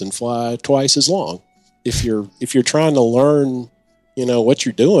 cents and fly twice as long? If you're trying to learn, what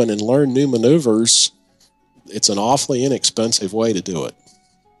you're doing and learn new maneuvers, it's an awfully inexpensive way to do it.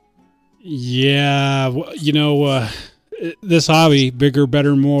 Yeah, this hobby, bigger,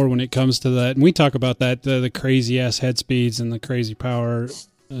 better, more when it comes to that. And we talk about that, the crazy ass head speeds and the crazy power.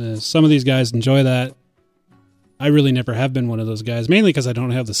 Some of these guys enjoy that. I really never have been one of those guys, mainly because I don't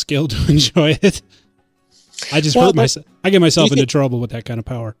have the skill to enjoy it. I just hurt myself. I get myself into trouble with that kind of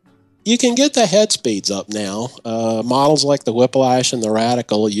power. You can get the head speeds up now. Models like the Whiplash and the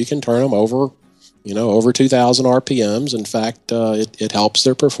Radical, you can turn them over, over 2,000 RPMs. In fact, it helps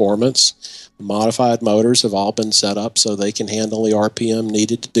their performance. The modified motors have all been set up so they can handle the RPM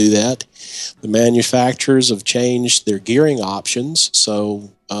needed to do that. The manufacturers have changed their gearing options,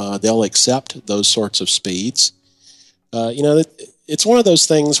 so they'll accept those sorts of speeds. It's one of those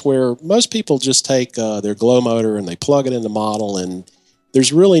things where most people just take their glow motor and they plug it in the model, and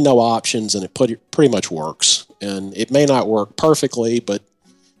there's really no options, and it pretty much works. And it may not work perfectly, but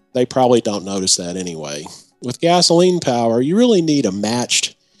they probably don't notice that anyway. With gasoline power, you really need a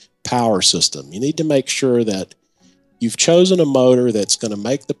matched power system. You need to make sure that you've chosen a motor that's going to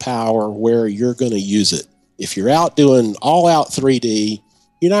make the power where you're going to use it. If you're out doing all-out 3D,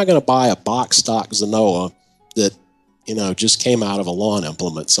 you're not going to buy a box stock Zenoa that just came out of a lawn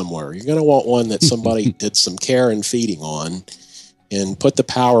implement somewhere. You're going to want one that somebody did some care and feeding on and put the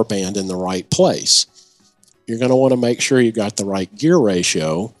power band in the right place. You're going to want to make sure you got the right gear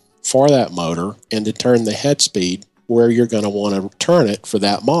ratio for that motor and to turn the head speed where you're going to want to turn it for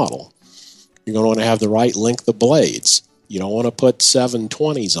that model. You're going to want to have the right length of blades. You don't want to put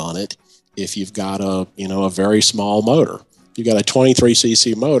 720s on it if you've got a very small motor. If you've got a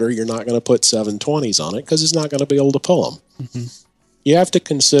 23cc motor, you're not going to put 720s on it because it's not going to be able to pull them. Mm-hmm. You have to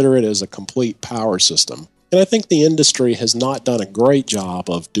consider it as a complete power system. And I think the industry has not done a great job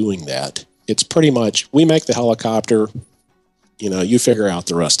of doing that. It's pretty much, we make the helicopter, you figure out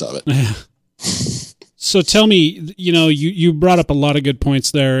the rest of it. So tell me, you brought up a lot of good points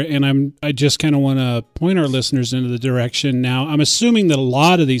there, and I just kind of want to point our listeners into the direction. Now, I'm assuming that a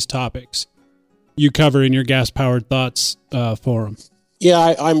lot of these topics you cover in your Gas Powered Thoughts forum.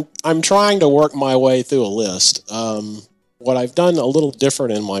 Yeah, I'm trying to work my way through a list. What I've done a little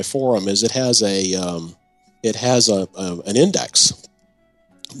different in my forum is it has an index.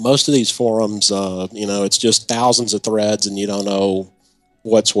 Most of these forums, it's just thousands of threads, and you don't know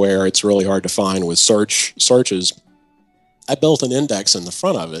what's where. It's really hard to find with searches. I built an index in the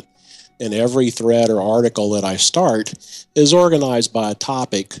front of it, and every thread or article that I start is organized by a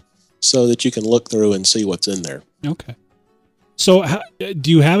topic so that you can look through and see what's in there. Okay. So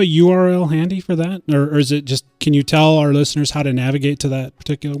do you have a URL handy for that? Or is it just, can you tell our listeners how to navigate to that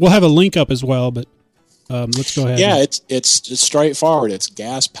particular? We'll have a link up as well, but let's go ahead. Yeah, it's straightforward. It's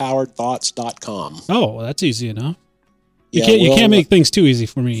gaspoweredthoughts.com. Oh, well, that's easy enough. You can't make things too easy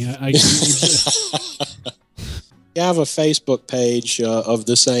for me. You have a Facebook page of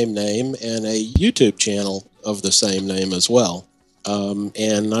the same name and a YouTube channel of the same name as well.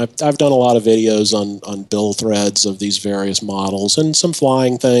 And I've done a lot of videos on build threads of these various models and some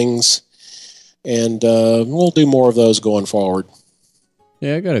flying things. And we'll do more of those going forward.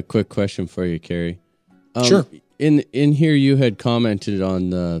 Yeah, I got a quick question for you, Kerry. Sure. In here, you had commented on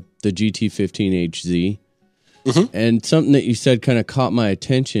the GT15HZ. Mm-hmm. And something that you said kind of caught my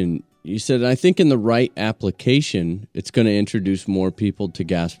attention. You said, I think in the right application, it's going to introduce more people to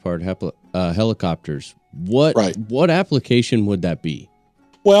gas-powered helicopters. What application would that be?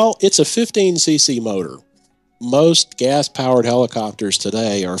 Well, it's a 15cc motor. Most gas-powered helicopters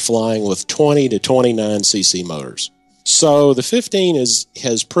today are flying with 20 to 29cc motors. So the 15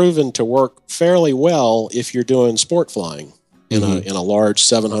 has proven to work fairly well if you're doing sport flying in a large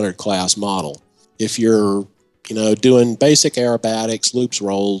 700 class model. If you're doing basic aerobatics, loops,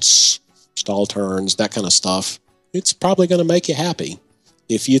 rolls, stall turns, that kind of stuff, it's probably going to make you happy.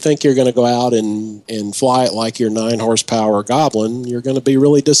 If you think you're going to go out and fly it like your 9 horsepower Goblin, you're going to be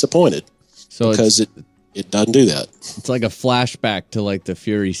really disappointed because it doesn't do that. It's like a flashback to like the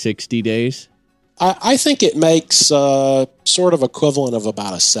Fury 60 days. I think it makes sort of equivalent of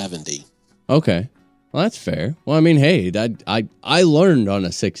about a 70. Okay. Well, that's fair. Well, I mean, hey, I learned on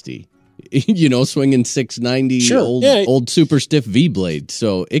a 60. Swinging 690 old super stiff V-blade.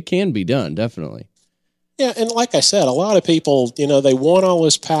 So it can be done, definitely. Yeah, and like I said, a lot of people, they want all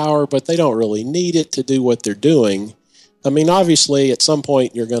this power, but they don't really need it to do what they're doing. I mean, obviously, at some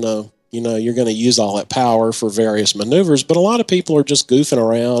point, you're going to use all that power for various maneuvers, but a lot of people are just goofing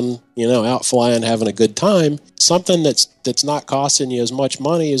around, out flying, having a good time. Something that's not costing you as much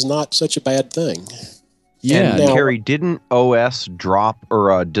money is not such a bad thing. Yeah, and Kerry, didn't OS drop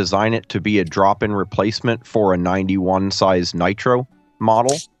or design it to be a drop-in replacement for a 91 size Nitro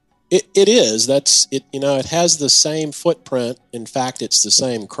model? It is. That's it. It has the same footprint. In fact, it's the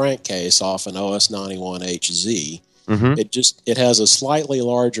same crankcase off an OS 91HZ. Mm-hmm. It has a slightly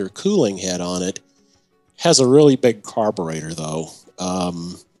larger cooling head on it. Has a really big carburetor though.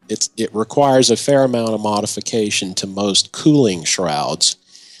 It requires a fair amount of modification to most cooling shrouds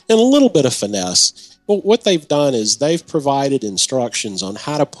and a little bit of finesse. Well, what they've done is they've provided instructions on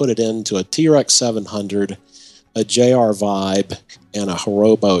how to put it into a T-Rex 700, a JR Vibe, and a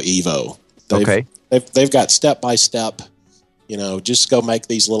Horobo Evo. They've got step-by-step, just go make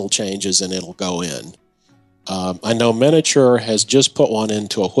these little changes and it'll go in. I know Miniature has just put one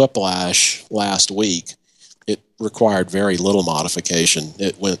into a Whiplash last week. It required very little modification.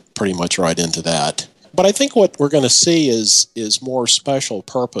 It went pretty much right into that. But I think what we're going to see is more special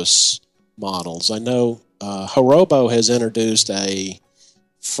purpose models. I know Horobo has introduced a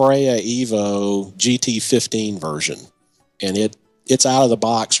Freya Evo GT15 version, and it's out of the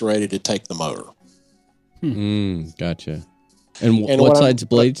box ready to take the motor. Gotcha. And what size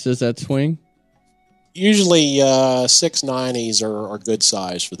blades does that swing? Usually 690s are good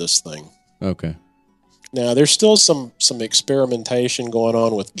size for this thing. Okay. Now, there's still some experimentation going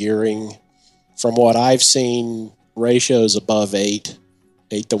on with gearing. From what I've seen, ratios above 8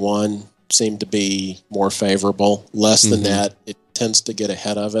 to 1 seem to be more favorable. Less than that, it tends to get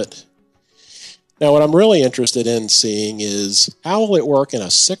ahead of it. Now, what I'm really interested in seeing is how will it work in a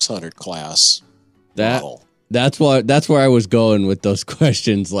 600 class model? That's where I was going with those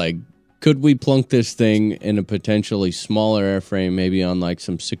questions. Like, could we plunk this thing in a potentially smaller airframe, maybe on like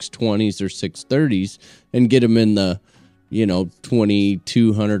some 620s or 630s, and get them in the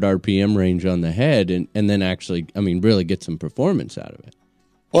 2200 RPM range on the head, and then actually, really get some performance out of it?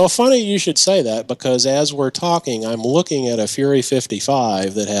 Well, funny you should say that, because as we're talking, I'm looking at a Fury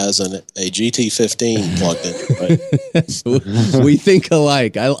 55 that has a GT15 plugged into it. We think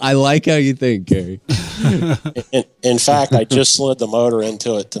alike. I like how you think, Gary. In fact, I just slid the motor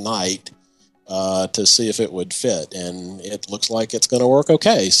into it tonight to see if it would fit, and it looks like it's going to work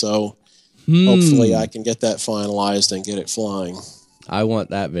okay. So hopefully I can get that finalized and get it flying. I want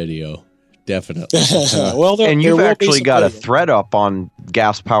that video. Definitely. Well, and you've actually got a thread up on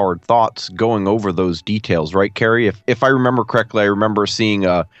Gas Powered Thoughts going over those details, right, Carrie? If I remember correctly, I remember seeing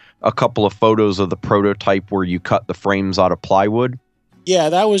a couple of photos of the prototype where you cut the frames out of plywood. Yeah,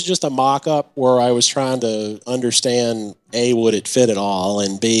 that was just a mock-up where I was trying to understand, A, would it fit at all,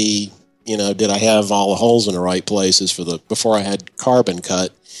 and B, did I have all the holes in the right places before I had carbon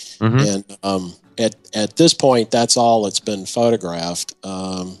cut. Mm-hmm. And at this point, that's all that's been photographed.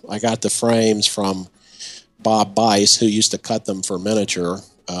 I got the frames from Bob Bice, who used to cut them for miniature,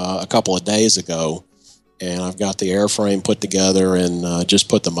 a couple of days ago. And I've got the airframe put together and just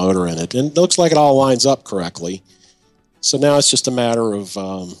put the motor in it. And it looks like it all lines up correctly. So now it's just a matter of,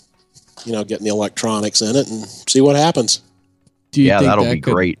 getting the electronics in it and see what happens. That'll be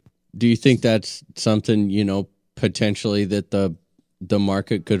great. Do you think that's something, potentially that the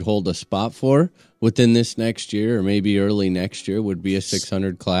market could hold a spot for within this next year, or maybe early next year, would be a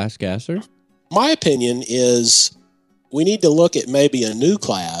 600 class gasser? My opinion is we need to look at maybe a new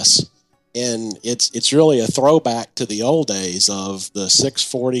class, and it's really a throwback to the old days of the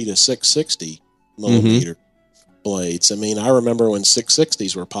 640 to 660 millimeter blades. I remember when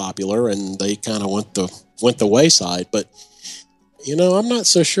 660s were popular and they kind of went the wayside, but I'm not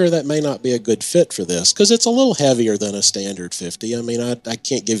so sure that may not be a good fit for this, because it's a little heavier than a standard 50. I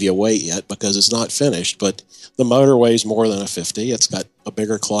can't give you a weight yet because it's not finished, but the motor weighs more than a 50. It's got a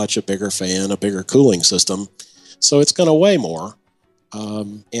bigger clutch, a bigger fan, a bigger cooling system. So it's going to weigh more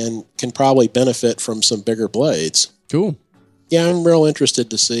and can probably benefit from some bigger blades. Cool. Yeah, I'm real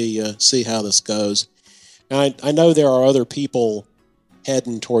interested to see how this goes. And I know there are other people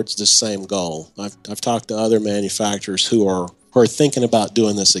heading towards the same goal. I've talked to other manufacturers who are thinking about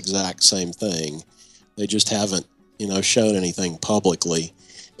doing this exact same thing. They just haven't, shown anything publicly.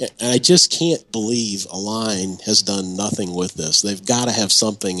 And I just can't believe Align has done nothing with this. They've got to have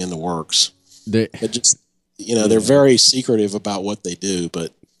something in the works. They're very secretive about what they do,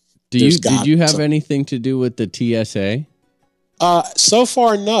 but did you have anything to do with the TSA? So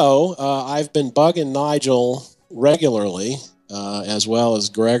far, no. I've been bugging Nigel regularly, as well as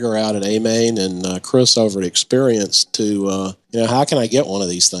Gregor out at AMain and Chris over at Experience to, how can I get one of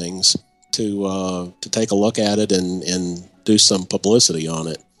these things to take a look at it and do some publicity on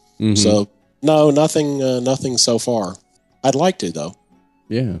it. Mm-hmm. So no, nothing so far. I'd like to though.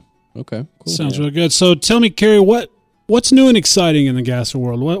 Yeah. Okay. Cool. Sounds really good. So tell me, Kerry, what's new and exciting in the gasser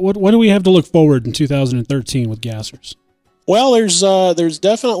world? What do we have to look forward in 2013 with gassers? Well, there's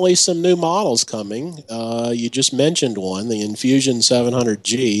definitely some new models coming. You just mentioned one, the Infusion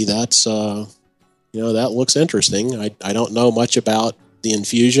 700G. That's that looks interesting. I don't know much about the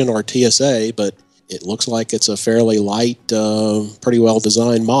Infusion or TSA, but it looks like it's a fairly light, pretty well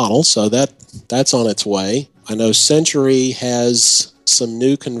designed model. So that's on its way. I know Century has some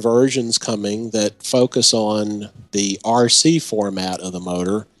new conversions coming that focus on the RC format of the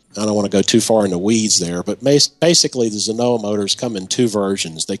motor. I don't want to go too far in the weeds there, but basically the Zenoah motors come in two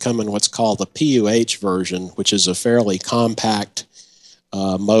versions. They come in what's called the PUH version, which is a fairly compact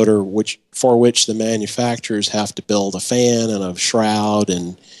motor for which the manufacturers have to build a fan and a shroud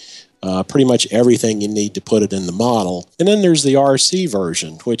and pretty much everything you need to put it in the model. And then there's the RC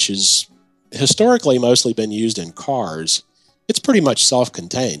version, which is historically mostly been used in cars. It's pretty much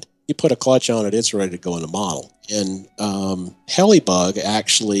self-contained. You put a clutch on it, it's ready to go in the model. And Helibug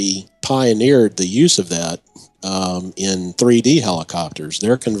actually pioneered the use of that in 3D helicopters.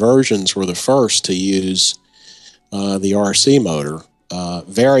 Their conversions were the first to use the RC motor.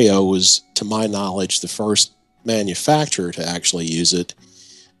 Vario was, to my knowledge, the first manufacturer to actually use it.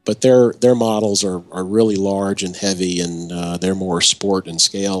 But their models are really large and heavy, and they're more sport and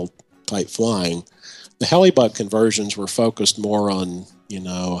scale type flying. The Helibug conversions were focused more on,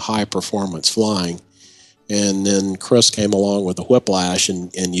 high performance flying. And then Chris came along with the Whiplash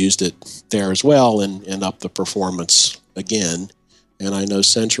and used it there as well and upped the performance again. And I know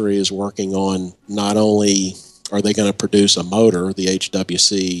Century is working on, not only are they going to produce a motor, the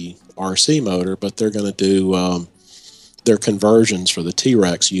HWC RC motor, but they're going to do their conversions for the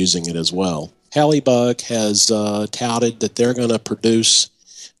T-Rex using it as well. Helibug has touted that they're going to produce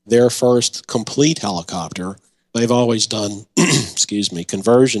their first complete helicopter. They've always done,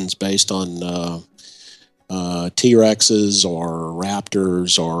 conversions based on T-Rexes or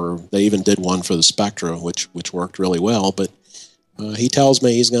Raptors, or they even did one for the Spectra, which worked really well. But he tells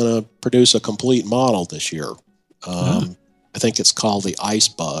me he's going to produce a complete model this year. I think it's called the Ice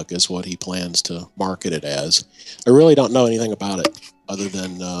Bug is what he plans to market it as. I really don't know anything about it other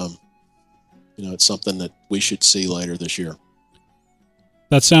than, it's something that we should see later this year.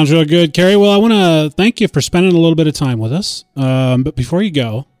 That sounds real good, Kerry. Well, I want to thank you for spending a little bit of time with us. But before you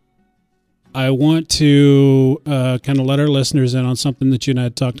go, I want to kind of let our listeners in on something that you and I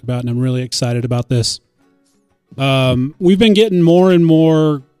had talked about, and I'm really excited about this. We've been getting more and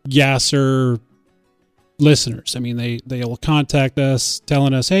more Gasser listeners. I mean, they will contact us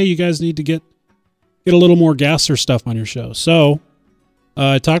telling us, hey, you guys need to get a little more Gasser stuff on your show. So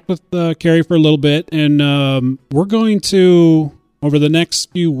I talked with Kerry for a little bit, and we're going to, over the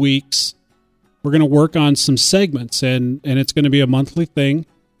next few weeks, we're going to work on some segments, and it's going to be a monthly thing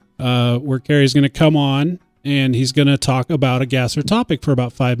where Kerry's going to come on, and he's going to talk about a Gasser topic for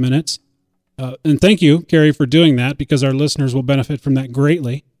about 5 minutes. And thank you, Kerry, for doing that, because our listeners will benefit from that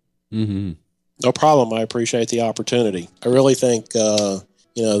greatly. Mm-hmm. No problem. I appreciate the opportunity. I really think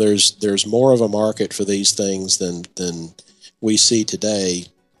there's more of a market for these things than we see today.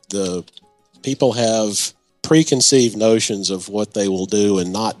 The people have preconceived notions of what they will do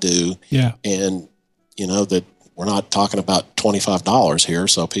and not do. Yeah. And that we're not talking about $25 here,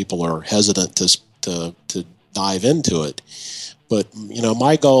 so people are hesitant to dive into it. But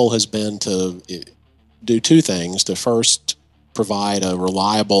my goal has been to do two things. To first provide a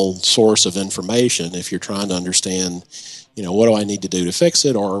reliable source of information if you're trying to understand, what do I need to do to fix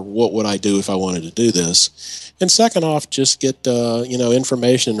it, or what would I do if I wanted to do this? And second off, just get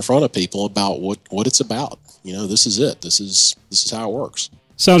information in front of people about what it's about. This is it. This is how it works.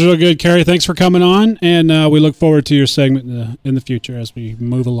 Sounds real good, Kerry. Thanks for coming on, and we look forward to your segment in the future as we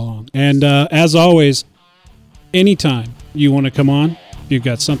move along. And as always, anytime you want to come on, if you've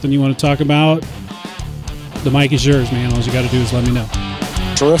got something you want to talk about, the mic is yours, man. All you got to do is let me know.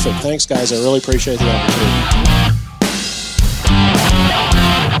 Terrific. Thanks, guys. I really appreciate the opportunity.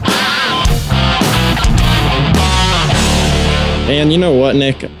 And you know what,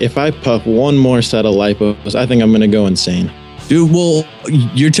 Nick? If I puff one more set of lipos, I think I'm going to go insane. Dude, well,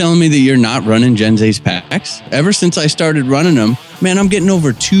 you're telling me that you're not running Genza's packs? Ever since I started running them, man, I'm getting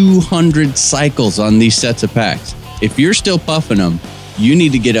over 200 cycles on these sets of packs. If you're still puffing them, you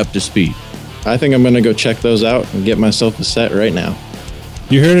need to get up to speed. I think I'm going to go check those out and get myself a set right now.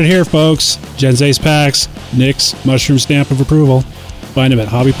 You heard it here, folks. Genza's packs, Nick's mushroom stamp of approval. Find them at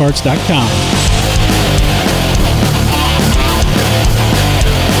hobbyparts.com.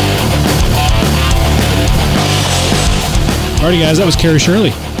 Alrighty, guys, that was Kerry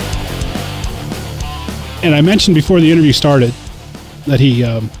Shirley. And I mentioned before the interview started that he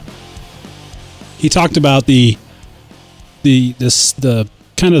talked about the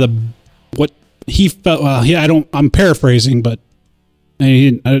what he felt. Well, yeah, I'm paraphrasing, but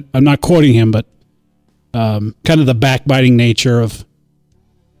I'm not quoting him, but kind of the backbiting nature of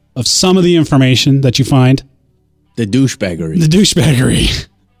some of the information that you find. The douchebaggery.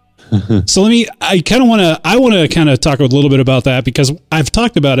 So I want to kind of talk a little bit about that, because I've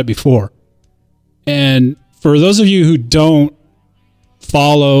talked about it before. And for those of you who don't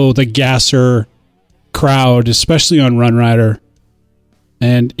follow the Gasser crowd, especially on Run Rider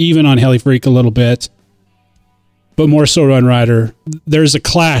and even on Heli Freak a little bit, but more so Run Rider, there's a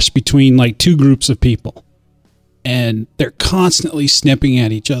clash between like two groups of people, and they're constantly snipping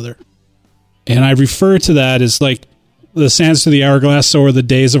at each other. And I refer to that as like the sands to the hourglass or the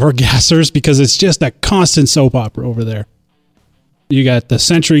days of our Gassers, because it's just a constant soap opera over there. You got the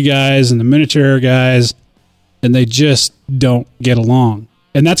Century guys and the Miniature guys, and they just don't get along.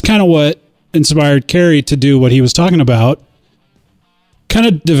 And that's kind of what inspired Kerry to do what he was talking about. Kind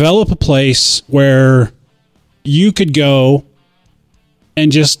of develop a place where you could go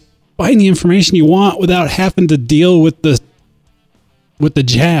and just find the information you want without having to deal with the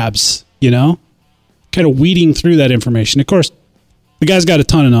jabs, kind of weeding through that information. Of course, the guy's got a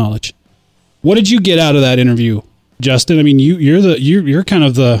ton of knowledge. What did you get out of that interview, Justin? I mean, you're kind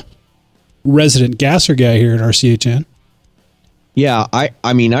of the resident Gasser guy here at RCHN. Yeah,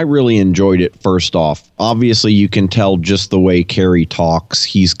 I mean, I really enjoyed it. First off, obviously you can tell just the way Kerry talks.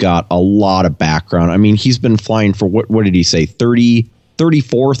 He's got a lot of background. I mean, he's been flying for what did he say?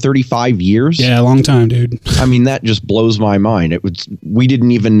 34, 35 years? Yeah, a long time, dude. I mean, that just blows my mind. We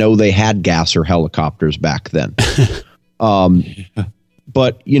didn't even know they had Gasser helicopters back then.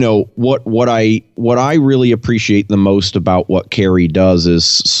 But you know what I really appreciate the most about what Carry does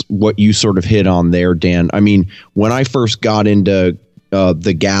is what you sort of hit on there, Dan. I mean, when I first got into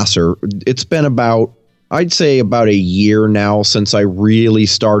the gasser, it's been I'd say about a year now since I really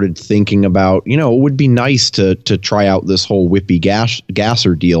started thinking about, it would be nice to try out this whole Whippy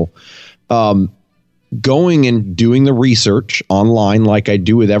gasser deal. Going and doing the research online, like I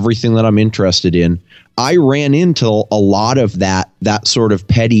do with everything that I'm interested in, I ran into a lot of that sort of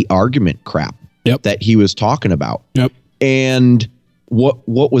petty argument crap that he was talking about. Yep. And what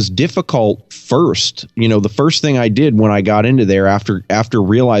was difficult first, the first thing I did when I got into there after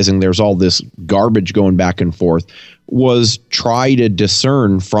realizing there's all this garbage going back and forth was try to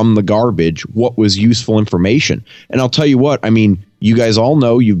discern from the garbage what was useful information. And I'll tell you what, I mean, you guys all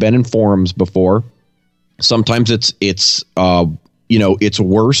know, you've been in forums before. Sometimes it's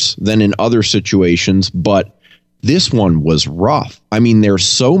worse than in other situations, but this one was rough. I mean, there's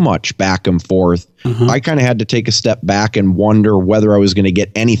so much back and forth. I kind of had to take a step back and wonder whether I was going to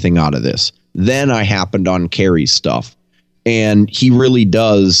get anything out of this. Then I happened on Carey's stuff, and he really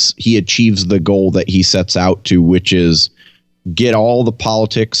does. He achieves the goal that he sets out to, which is get all the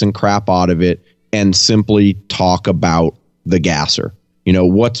politics and crap out of it and simply talk about the gasser.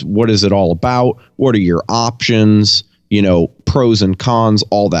 What is it all about? What are your options? Pros and cons,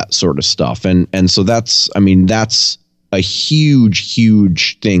 all that sort of stuff. And so that's a huge,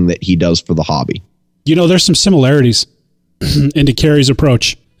 huge thing that he does for the hobby. There's some similarities into Carey's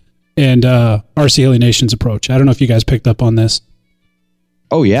approach and RC Heli Nation's approach. I don't know if you guys picked up on this.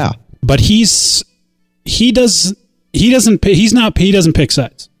 Oh yeah. But he doesn't pick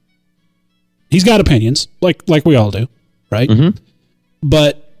sides. He's got opinions, like we all do, right? Mm-hmm.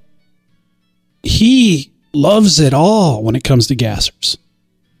 But he loves it all when it comes to gassers.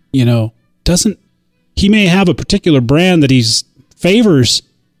 He may have a particular brand that he favors,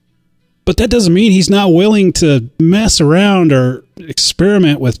 but that doesn't mean he's not willing to mess around or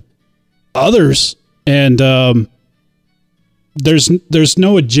experiment with others. And there's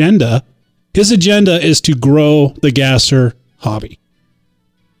no agenda. His agenda is to grow the gasser hobby.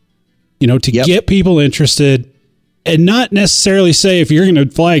 Get people interested. And not necessarily say, if you're going to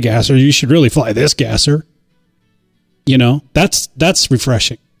fly a gasser, you should really fly this gasser. That's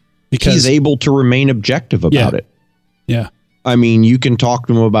refreshing. Because he's able to remain objective about it. Yeah. I mean, you can talk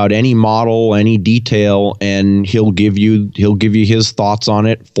to him about any model, any detail, and he'll give you his thoughts on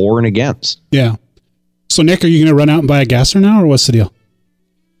it for and against. Yeah. So, Nick, are you going to run out and buy a gasser now, or what's the deal?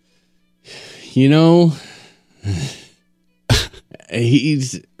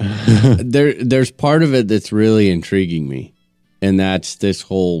 There's part of it that's really intriguing me, and that's this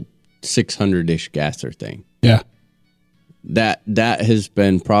whole 600-ish gasser thing. Yeah. That has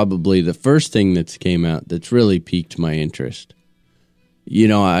been probably the first thing that's came out that's really piqued my interest.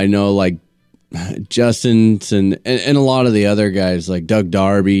 I know like Justin's and a lot of the other guys like Doug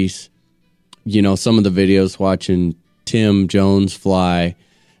Darby's, some of the videos watching Tim Jones fly,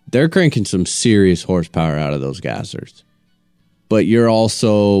 they're cranking some serious horsepower out of those gassers. But you're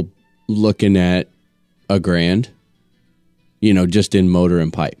also looking at $1,000, just in motor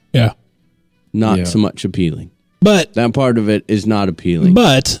and pipe. Yeah. Not so much appealing. But that part of it is not appealing.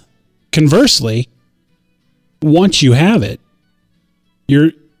 But conversely, once you have it,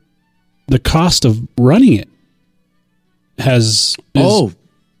 the cost of running it that's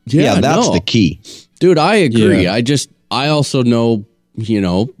the key. Dude, I agree. Yeah. I also know,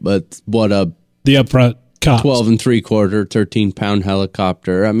 but what the upfront cost. 12 3/4, 13-pound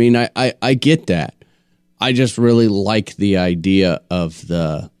helicopter. I mean, I get that. I just really like the idea of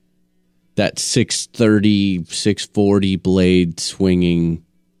that 630, 640 blade swinging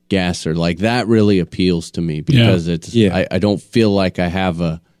gasser. Like that really appeals to me because I don't feel like I have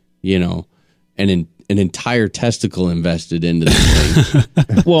an entire testicle invested into this thing.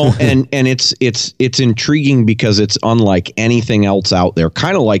 Well, and it's intriguing because it's unlike anything else out there.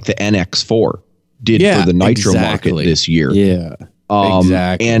 Kind of like the NX4 did for the nitro market this year. Yeah.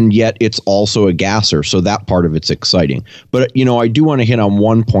 Exactly. And yet it's also a gasser, so that part of it's exciting. But I do want to hit on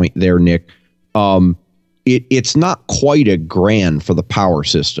one point there, Nick. It's not quite $1,000 for the power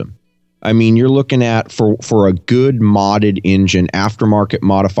system. I mean, you're looking at for a good modded engine, aftermarket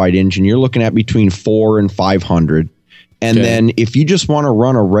modified engine, you're looking at between $400 and $500. And then if you just want to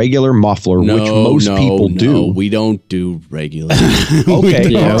run a regular muffler, which most people do. We don't do regular.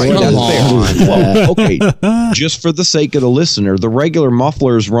 Okay. All right, that's fair. Well, okay. Just for the sake of the listener, the regular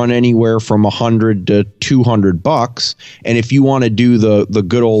mufflers run anywhere from $100 to $200. And if you want to do the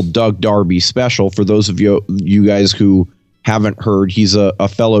good old Doug Darby special, for those of you guys who haven't heard, he's a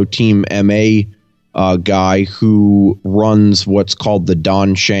fellow Team MA guy who runs what's called the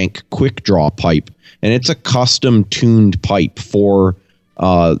Don Shank quick draw pipe, and it's a custom tuned pipe for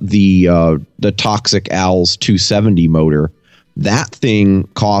the Toxic Owls 270 motor. That thing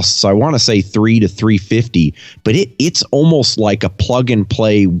costs, I want to say, $300 to $350, but it's almost like a plug and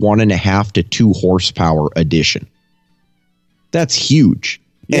play 1.5 to 2 horsepower edition. That's huge.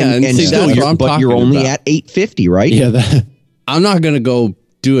 Yeah, and see, still, that's what I'm but you're talking only about. at 850, right? Yeah, I'm not going to go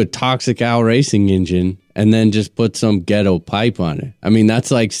do a Toxic Owl racing engine and then just put some ghetto pipe on it. I mean, that's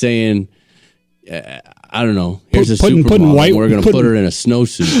like saying, I don't know, here's a supermodel, and we're going to put her in a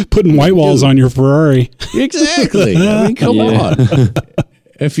snowsuit. Putting white walls on your Ferrari. Exactly. I mean, come on.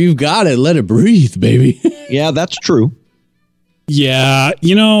 If you've got it, let it breathe, baby. Yeah, that's true. Yeah,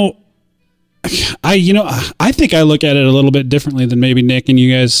 I think I look at it a little bit differently than maybe Nick and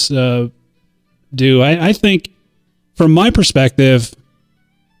you guys do. I think, from my perspective,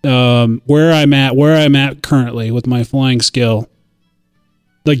 where I'm at currently with my flying skill,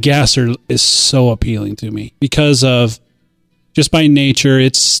 the gasser is so appealing to me because of just by nature,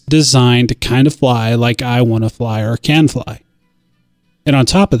 it's designed to kind of fly like I want to fly or can fly. And on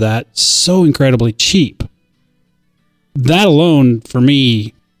top of that, so incredibly cheap. That alone, for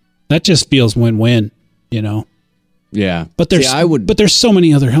me, that just feels win-win, Yeah. But there's but there's so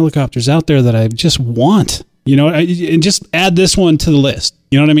many other helicopters out there that I just want, and just add this one to the list.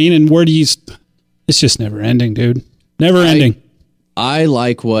 You know what I mean? And where do you? It's just never ending, dude. Never ending. I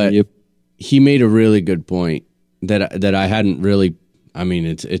like what he made a really good point that I hadn't really. I mean,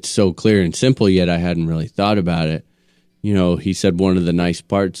 it's so clear and simple, yet I hadn't really thought about it. He said one of the nice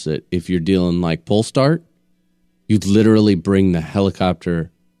parts that if you're dealing like pull start, you'd literally bring the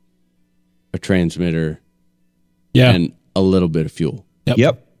helicopter, a transmitter, and a little bit of fuel.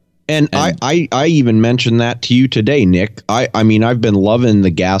 Yep. And I even mentioned that to you today, Nick. I mean, I've been loving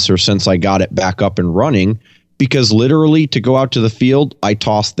the gasser since I got it back up and running, because literally to go out to the field, I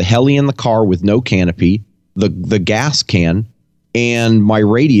toss the heli in the car with no canopy, the gas can, and my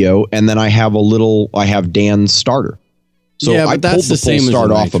radio, and then I have Dan's starter. So I pulled the pull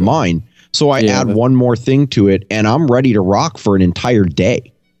start off of mine. So I add one more thing to it, and I'm ready to rock for an entire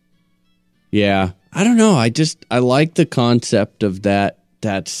day. Yeah. I don't know. I like the concept of that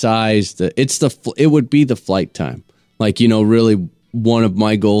size. It would be the flight time. Like, really one of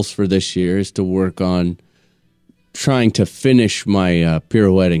my goals for this year is to work on trying to finish my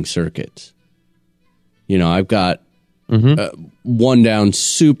pirouetting circuits. I've got one down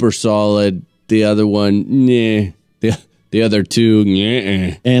super solid, the other one, the other two,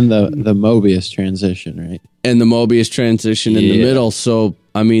 and the Mobius transition, right? And the Mobius transition in the middle. So,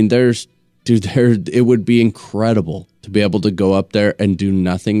 I mean, it would be incredible to be able to go up there and do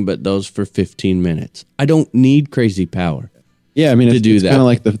nothing but those for 15 minutes. I don't need crazy power. Yeah, I mean, it's kind of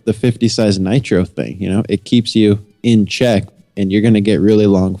like the 50 size nitro thing. It keeps you in check, and you're going to get really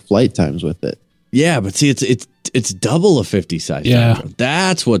long flight times with it. Yeah, but see, it's double a 50 size nitro.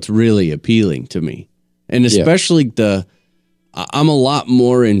 That's what's really appealing to me, and especially I'm a lot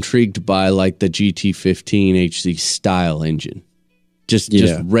more intrigued by like the GT15 HC style engine. Just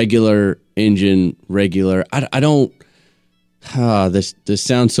regular engine, regular. I don't. This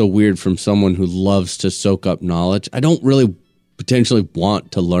sounds so weird from someone who loves to soak up knowledge. I don't really potentially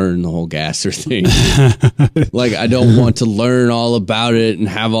want to learn the whole gasser thing. Like, I don't want to learn all about it and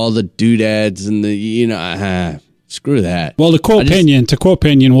have all the doodads and the screw that. Well, to quote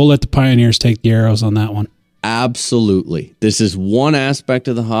Pinion, we'll let the pioneers take the arrows on that one. Absolutely. This is one aspect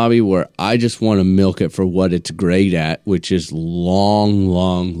of the hobby where I just want to milk it for what it's great at, which is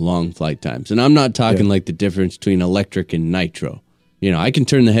long flight times. And I'm not talking like the difference between electric and nitro. I can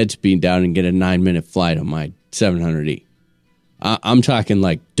turn the head speed down and get a 9-minute flight on my 700E. I'm talking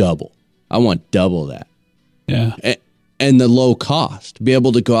like double. I want double that. Yeah. And the low cost. Be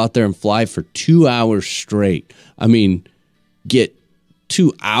able to go out there and fly for 2 hours straight. I mean, get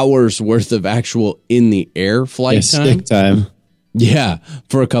 2 hours worth of actual in the air flight time. Stick time. Yeah,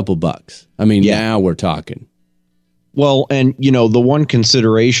 for a couple bucks. I mean, now we're talking. Well, and the one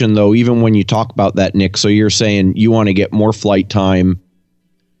consideration though, even when you talk about that, Nick, so you're saying you want to get more flight time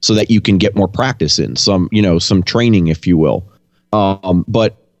so that you can get more practice in, some training, if you will.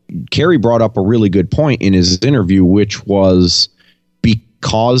 But Kerry brought up a really good point in his interview, which was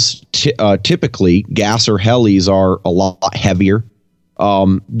because typically gasser helis are a lot heavier.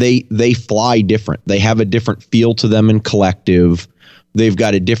 They fly different. They have a different feel to them in collective. They've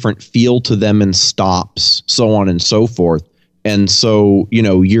got a different feel to them in stops, so on and so forth. And so,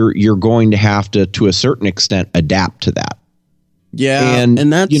 you're going to have to a certain extent, adapt to that. Yeah. And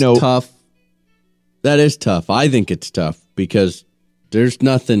that's tough. That is tough. I think it's tough because there's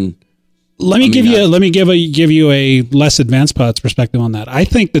nothing Let me give you a less advanced pilot's perspective on that. I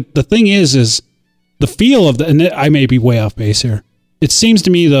think that the thing is the feel of and I may be way off base here. It seems to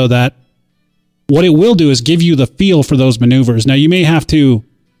me though that what it will do is give you the feel for those maneuvers. Now you may have to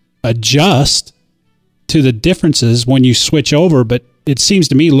adjust to the differences when you switch over, but it seems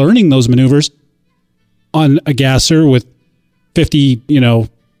to me learning those maneuvers on a gasser with 50,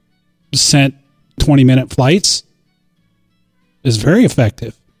 cent 20-minute flights is very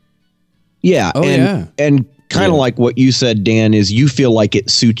effective. Yeah. Oh, yeah. And kind of like what you said, Dan, is you feel like it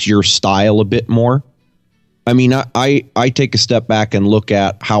suits your style a bit more. I mean, I take a step back and look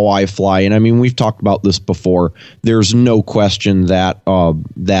at how I fly. And I mean, we've talked about this before. There's no question that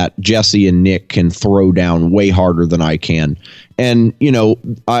that Jesse and Nick can throw down way harder than I can. And,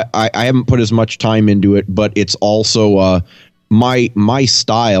 I haven't put as much time into it, but it's also my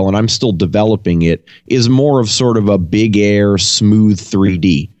style, and I'm still developing it, is more of sort of a big air, smooth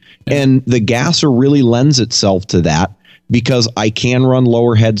 3D. And the gasser really lends itself to that because I can run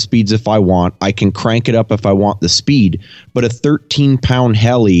lower head speeds if I want. I can crank it up if I want the speed. But a 13-pound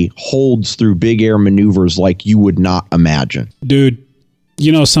heli holds through big air maneuvers like you would not imagine. Dude,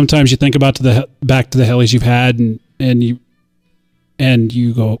 sometimes you think about back to the helis you've had and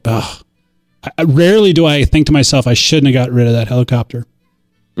you go, ugh. Rarely do I think to myself, I shouldn't have got rid of that helicopter.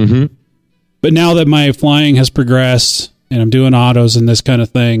 Mm-hmm. But now that my flying has progressed and I'm doing autos and this kind of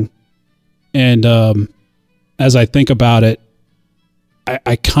thing, and as I think about it,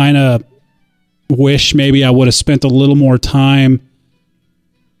 I kind of wish maybe I would have spent a little more time,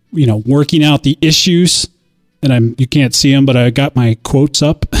 working out the issues. And you can't see them, but I got my quotes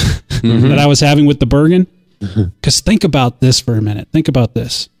up that I was having with the Bergen. Because think about this for a minute. Think about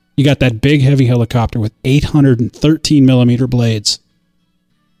this. You got that big, heavy helicopter with 813 millimeter blades.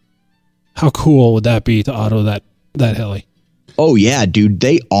 How cool would that be to auto that heli? Oh, yeah, dude.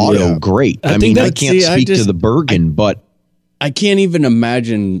 They auto great. I mean, I can't speak to the Bergen, but I can't even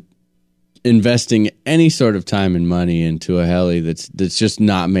imagine investing any sort of time and money into a heli that's just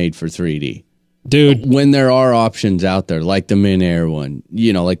not made for 3D. Dude, when there are options out there, like the Min-Air one,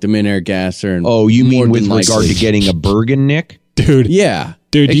 like the Min-Air gasser. And you mean with regard to getting a Bergen, Nick? Dude. Yeah.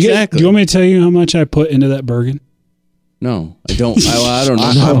 Dude, exactly. Do you want me to tell you how much I put into that Bergen? No, I don't. I don't know.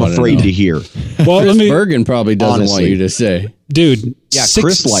 I'm afraid to hear. Well, Bergen probably doesn't want you to say. Dude, yeah,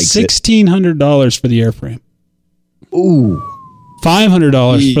 Chris likes it. $1,600 for the airframe. Ooh.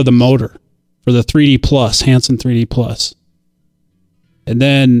 $500 for the motor, for the 3D Plus, Hanson 3D Plus. And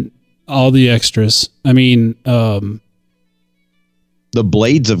then all the extras. I mean, the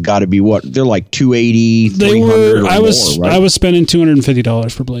blades have got to be what? They're like $280, $300 I was more, right? I was spending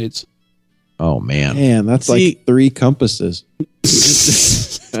 $250 for blades. Oh man. Man, that's like 3 compasses.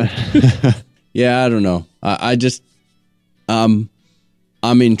 Yeah, I don't know. I just I'm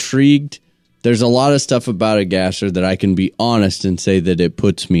intrigued. There's a lot of stuff about a gasser that I can be honest and say that it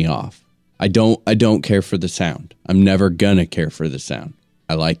puts me off. I don't care for the sound. I'm never gonna care for the sound.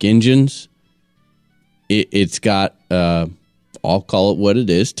 I like engines. It's got I'll call it what it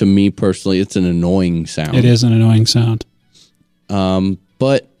is. To me personally, it's an annoying sound. It is an annoying sound.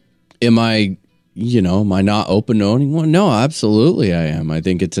 But am I not open to owning one? No, absolutely I am. I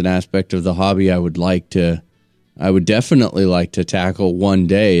think it's an aspect of the hobby I would definitely like to tackle one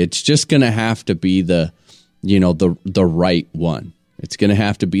day. It's just going to have to be the right one. It's going to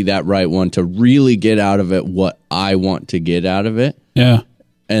have to be that right one to really get out of it what I want to get out of it. Yeah.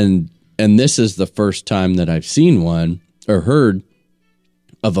 And this is the first time that I've seen one or heard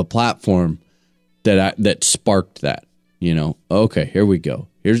of a platform that sparked that. Okay, here we go.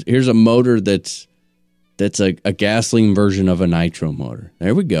 Here's a motor that's a gasoline version of a nitro motor.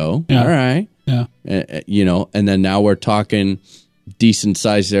 There we go. Yeah. All right. Yeah. And then now we're talking decent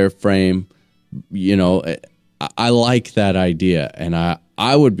sized airframe. I like that idea, and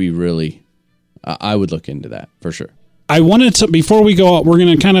I would be really, I would look into that for sure. I wanted to, before we go out, we're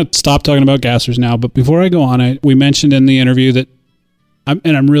going to kind of stop talking about gassers now, but before I go on, we mentioned in the interview that,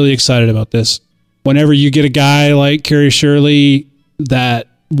 I'm really excited about this. Whenever you get a guy like Kerry Shirley that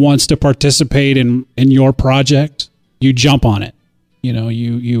wants to participate in your project, you jump on it.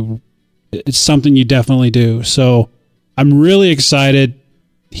 It's something you definitely do. So I'm really excited.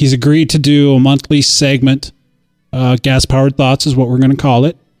 He's agreed to do a monthly segment. Gas Powered Thoughts is what we're going to call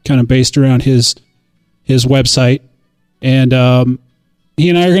it, kind of based around his website. And he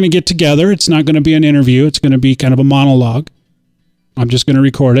and I are going to get together. It's not going to be an interview. It's going to be kind of a monologue. I'm just going to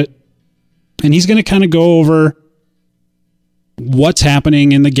record it. And he's going to kind of go over what's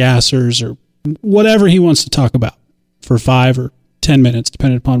happening in the gassers or whatever he wants to talk about for 5 or 10 minutes,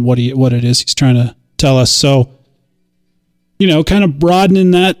 depending upon what it is he's trying to tell us. So kind of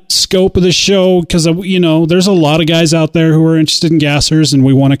broadening that scope of the show because, there's a lot of guys out there who are interested in gassers and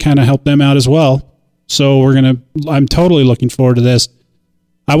we want to kind of help them out as well. So I'm totally looking forward to this.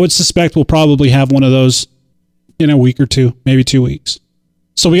 I would suspect we'll probably have one of those in a week or two, maybe 2 weeks.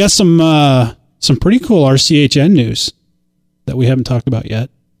 So we got some pretty cool RCHN news that we haven't talked about yet.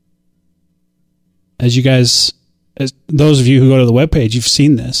 As those of you who go to the webpage, you've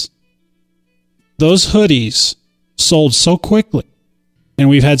seen this. Those hoodies sold so quickly, and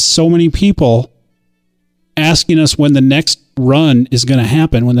we've had so many people asking us when the next run is going to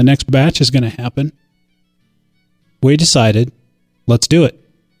happen, when the next batch is going to happen. We decided, let's do it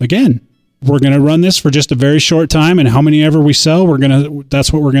again. We're going to run this for just a very short time, and how many ever we sell,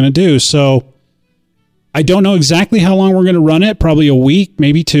 that's what we're going to do. So I don't know exactly how long we're going to run it, probably a week,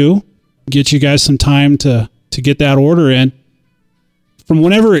 maybe 2. Get you guys some time to get that order in. From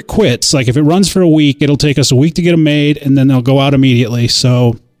whenever it quits, like if it runs for a week, it'll take us a week to get them made, and then they'll go out immediately.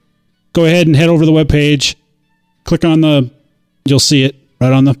 So go ahead and head over to the webpage, click on you'll see it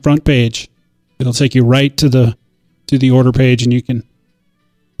right on the front page. It'll take you right to the order page, and you can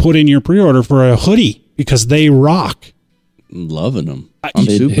put in your pre-order for a hoodie because they rock. I'm loving them. I'm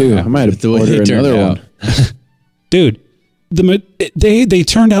super happy. I might have to order another one. Dude, they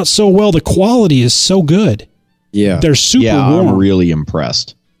turned out so well. The quality is so good. Yeah. They're super warm. I'm really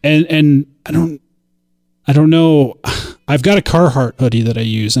impressed. And I don't know. I've got a Carhartt hoodie that I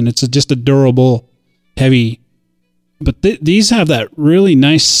use, and it's just a durable, heavy. But these have that really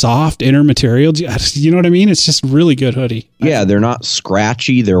nice, soft inner material. You know what I mean? It's just really good hoodie. Yeah, they're not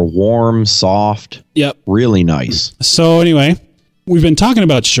scratchy. They're warm, soft. Yep. Really nice. So anyway, we've been talking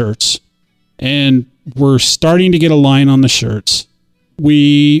about shirts, and we're starting to get a line on the shirts.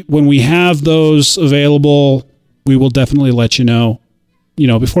 When we have those available, we will definitely let you know,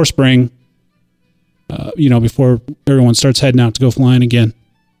 before spring, before everyone starts heading out to go flying again.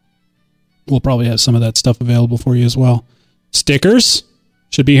 We'll probably have some of that stuff available for you as well. Stickers.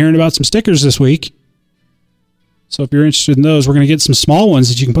 Should be hearing about some stickers this week. So if you're interested in those, we're going to get some small ones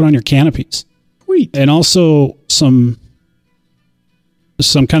that you can put on your canopies. Sweet. And also some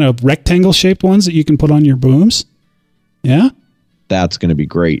kind of rectangle shaped ones that you can put on your booms. Yeah? That's going to be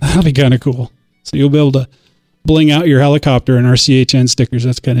great. That'll be kind of cool. So you'll be able to bling out your helicopter and RCHN stickers.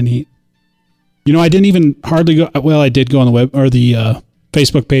 That's kind of neat. I didn't even hardly go. Well, I did go on the web or the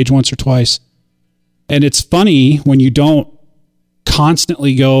Facebook page once or twice. And it's funny when you don't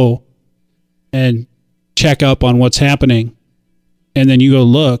constantly go and check up on what's happening. And then you go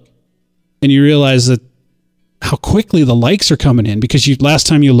look and you realize that how quickly the likes are coming in because last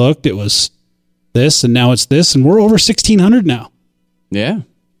time you looked, it was this and now it's this. And we're over 1,600 now. Yeah.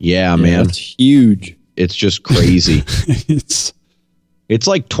 Yeah, man. It's huge. It's just crazy. It's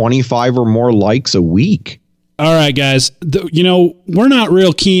like 25 or more likes a week. All right, guys. We're not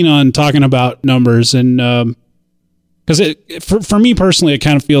real keen on talking about numbers, and because for me personally, it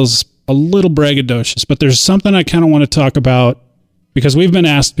kind of feels a little braggadocious. But there's something I kind of want to talk about because we've been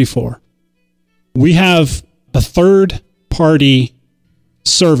asked before. We have a third-party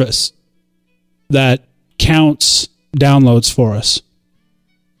service that counts downloads for us,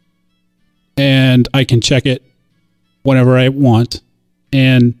 and I can check it whenever I want.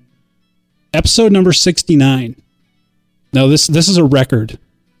 And episode number 69. Now, this is a record,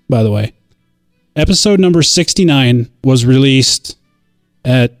 by the way. Episode number 69 was released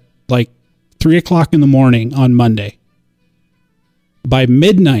at like 3 o'clock in the morning on Monday. By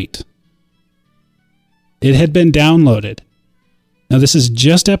midnight, it had been downloaded. Now, this is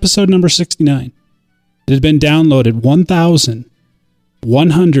just episode number 69. It had been downloaded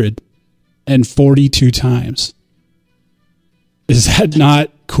 1,142 times. Is that not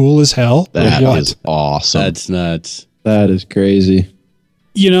cool as hell? That is awesome. That's nuts. That is crazy.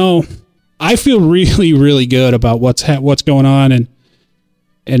 I feel really, really good about what's going on,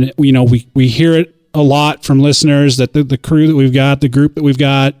 and we hear it a lot from listeners that the crew that we've got, the group that we've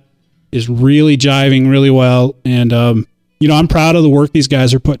got, is really jiving really well, and I'm proud of the work these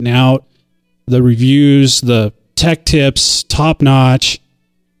guys are putting out, the reviews, the tech tips, top notch.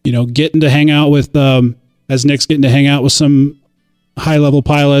 Getting to hang out with as Nick's getting to hang out with some high-level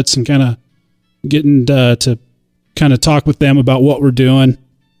pilots and kind of getting to kind of talk with them about what we're doing.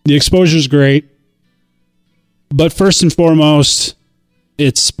 The exposure is great. But first and foremost,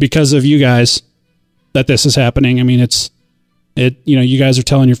 it's because of you guys that this is happening. I mean, you guys are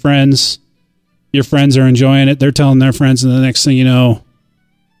telling your friends are enjoying it. They're telling their friends, and the next thing you know,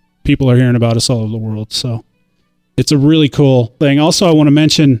 people are hearing about us all over the world. So it's a really cool thing. Also, I want to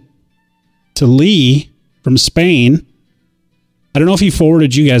mention to Lee from Spain. I don't know if he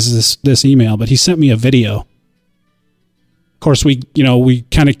forwarded you guys this email, but he sent me a video course, we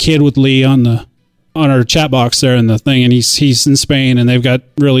kind of kid with Lee on our chat box there in the thing, and he's in Spain, and they've got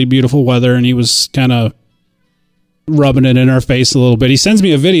really beautiful weather, and he was kind of rubbing it in our face a little bit. He sends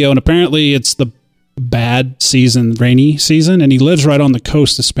me a video, and apparently it's the bad season, rainy season, and he lives right on the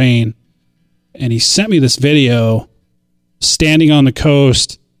coast of Spain. And he sent me this video standing on the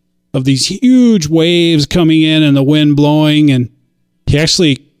coast of these huge waves coming in and the wind blowing. And he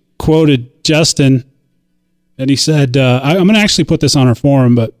actually quoted Justin, and he said, I'm going to actually put this on our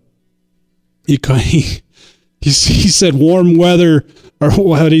forum, but he said warm weather, or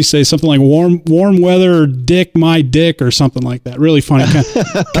how do you say, something like warm weather, dick my dick, or something like that. Really funny,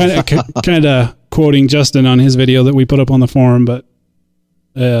 kind of quoting Justin on his video that we put up on the forum. But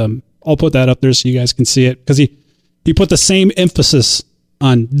I'll put that up there so you guys can see it, because he put the same emphasis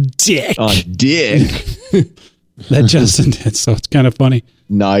on dick that Justin did. So it's kind of funny.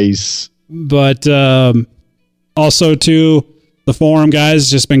 Nice. But also too, the forum guys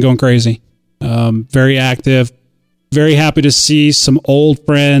just been going crazy. Very active. Very happy to see some old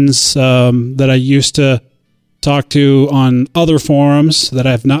friends that I used to talk to on other forums that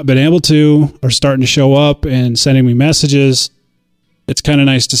I've not been able to are starting to show up and sending me messages. It's kind of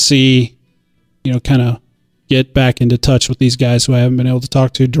nice to see, kind of get back into touch with these guys who I haven't been able to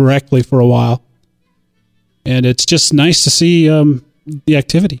talk to directly for a while. And it's just nice to see the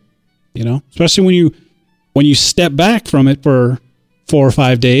activity, especially when you step back from it for 4 or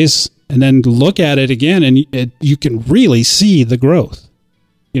 5 days and then look at it again, and you can really see the growth.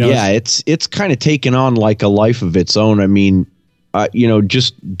 Yeah, it's kind of taken on like a life of its own. I mean,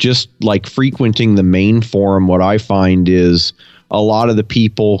 just like frequenting the main forum, what I find is a lot of the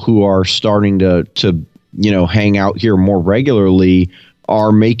people who are starting to hang out here more regularly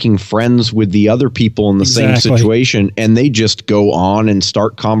are making friends with the other people in the same situation, and they just go on and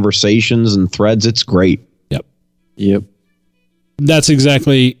start conversations and threads. It's great. Yep. That's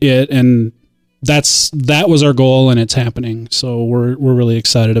exactly it, and that was our goal, and it's happening. So we're really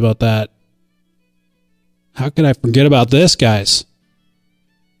excited about that. How could I forget about this, guys?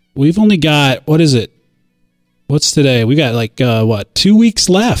 We've only got, what is it? What's today? We got like 2 weeks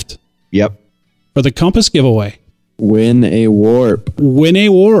left. Yep. For the Compass giveaway. Win a warp.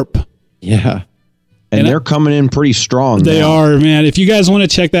 Yeah. And they're coming in pretty strong. They are, man. If you guys want to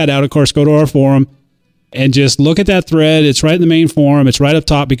check that out, of course, go to our forum and just look at that thread. It's right in the main forum. It's right up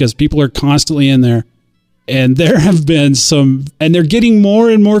top because people are constantly in there. And there have been and they're getting more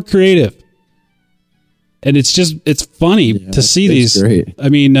and more creative. And it's funny to see these. Great. I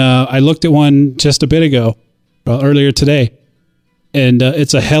mean, I looked at one just a bit ago, earlier today, and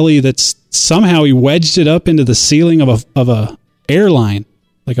it's a heli that's somehow he wedged it up into the ceiling of a airline,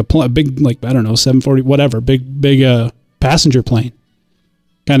 like a big, like, I don't know, 740, whatever, big passenger plane,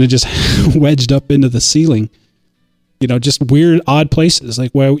 kind of just wedged up into the ceiling. Just weird, odd places,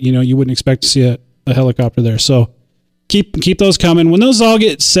 like where you wouldn't expect to see a helicopter there. So keep those coming. When those all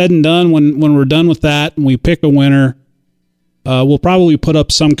get said and done, when we're done with that and we pick a winner, we'll probably put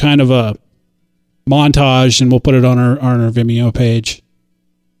up some kind of a montage, and we'll put it on our Vimeo page.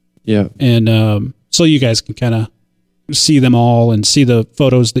 Yeah. And so you guys can kind of see them all and see the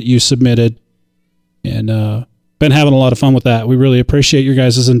photos that you submitted. And been having a lot of fun with that. We really appreciate your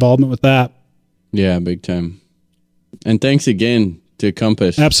guys' involvement with that. Yeah, big time. And thanks again to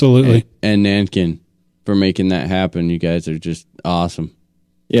Compass. Absolutely. And Nankin for making that happen. You guys are just awesome.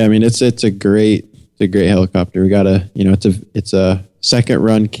 Yeah, I mean it's a great helicopter. We got it's a second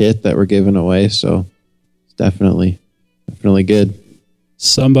run kit that we're giving away, so it's definitely good.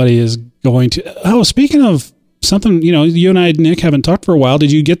 Somebody is going to. Oh, speaking of something, you and I, Nick, haven't talked for a while.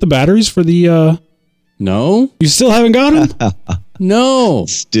 Did you get the batteries for the? No. You still haven't got them? No.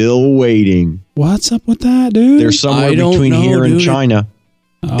 Still waiting. What's up with that, dude? They're somewhere between here and China.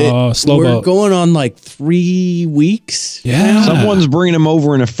 Oh, slow We're boat. going on like 3 weeks. Yeah. Someone's bringing them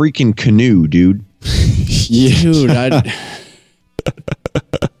over in a freaking canoe, dude. Dude, I'd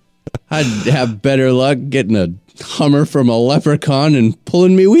have better luck getting a Hummer from a leprechaun and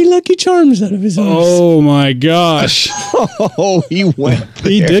pulling me wee Lucky Charms out of his arms. Oh my gosh. Oh, he went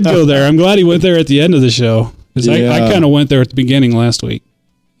there. He did go there. I'm glad he went there at the end of the show. Because I kind of went there at the beginning last week.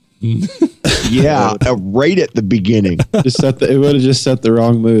 Yeah, right at the beginning. It would have just set the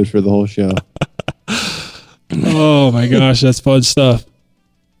wrong mood for the whole show. Oh my gosh, that's fun stuff.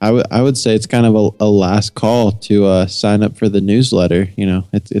 I would say it's kind of a last call to sign up for the newsletter.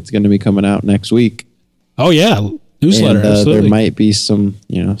 It's going to be coming out next week. Oh yeah, newsletter. And, absolutely. there might be some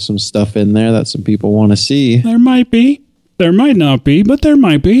stuff in there that some people want to see. There might be. There might not be, but there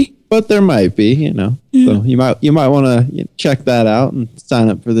might be. but there might be, you know. Yeah. So you might want to check that out and sign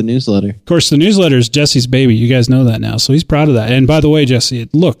up for the newsletter. Of course, the newsletter is Jesse's baby. You guys know that now, so he's proud of that. And by the way, Jesse,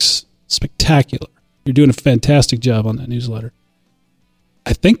 it looks spectacular. You're doing a fantastic job on that newsletter.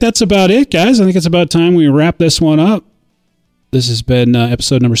 I think that's about it, guys. I think it's about time we wrap this one up. This has been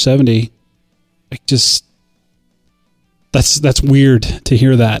episode number 70. That's weird to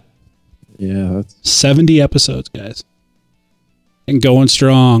hear that. Yeah, that's 70 episodes, guys. And going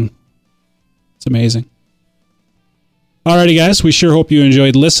strong. It's amazing. Alrighty, guys. We sure hope you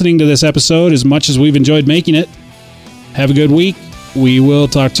enjoyed listening to this episode as much as we've enjoyed making it. Have a good week. We will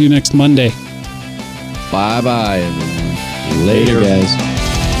talk to you next Monday. Bye-bye, everyone. later, guys.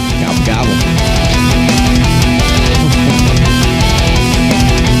 Gobble, gobble.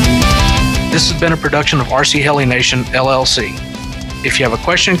 This has been a production of RC Heli Nation, LLC. If you have a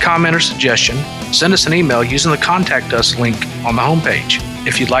question, comment, or suggestion, send us an email using the Contact Us link on the homepage.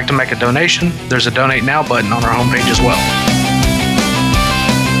 If you'd like to make a donation, there's a Donate Now button on our homepage as well.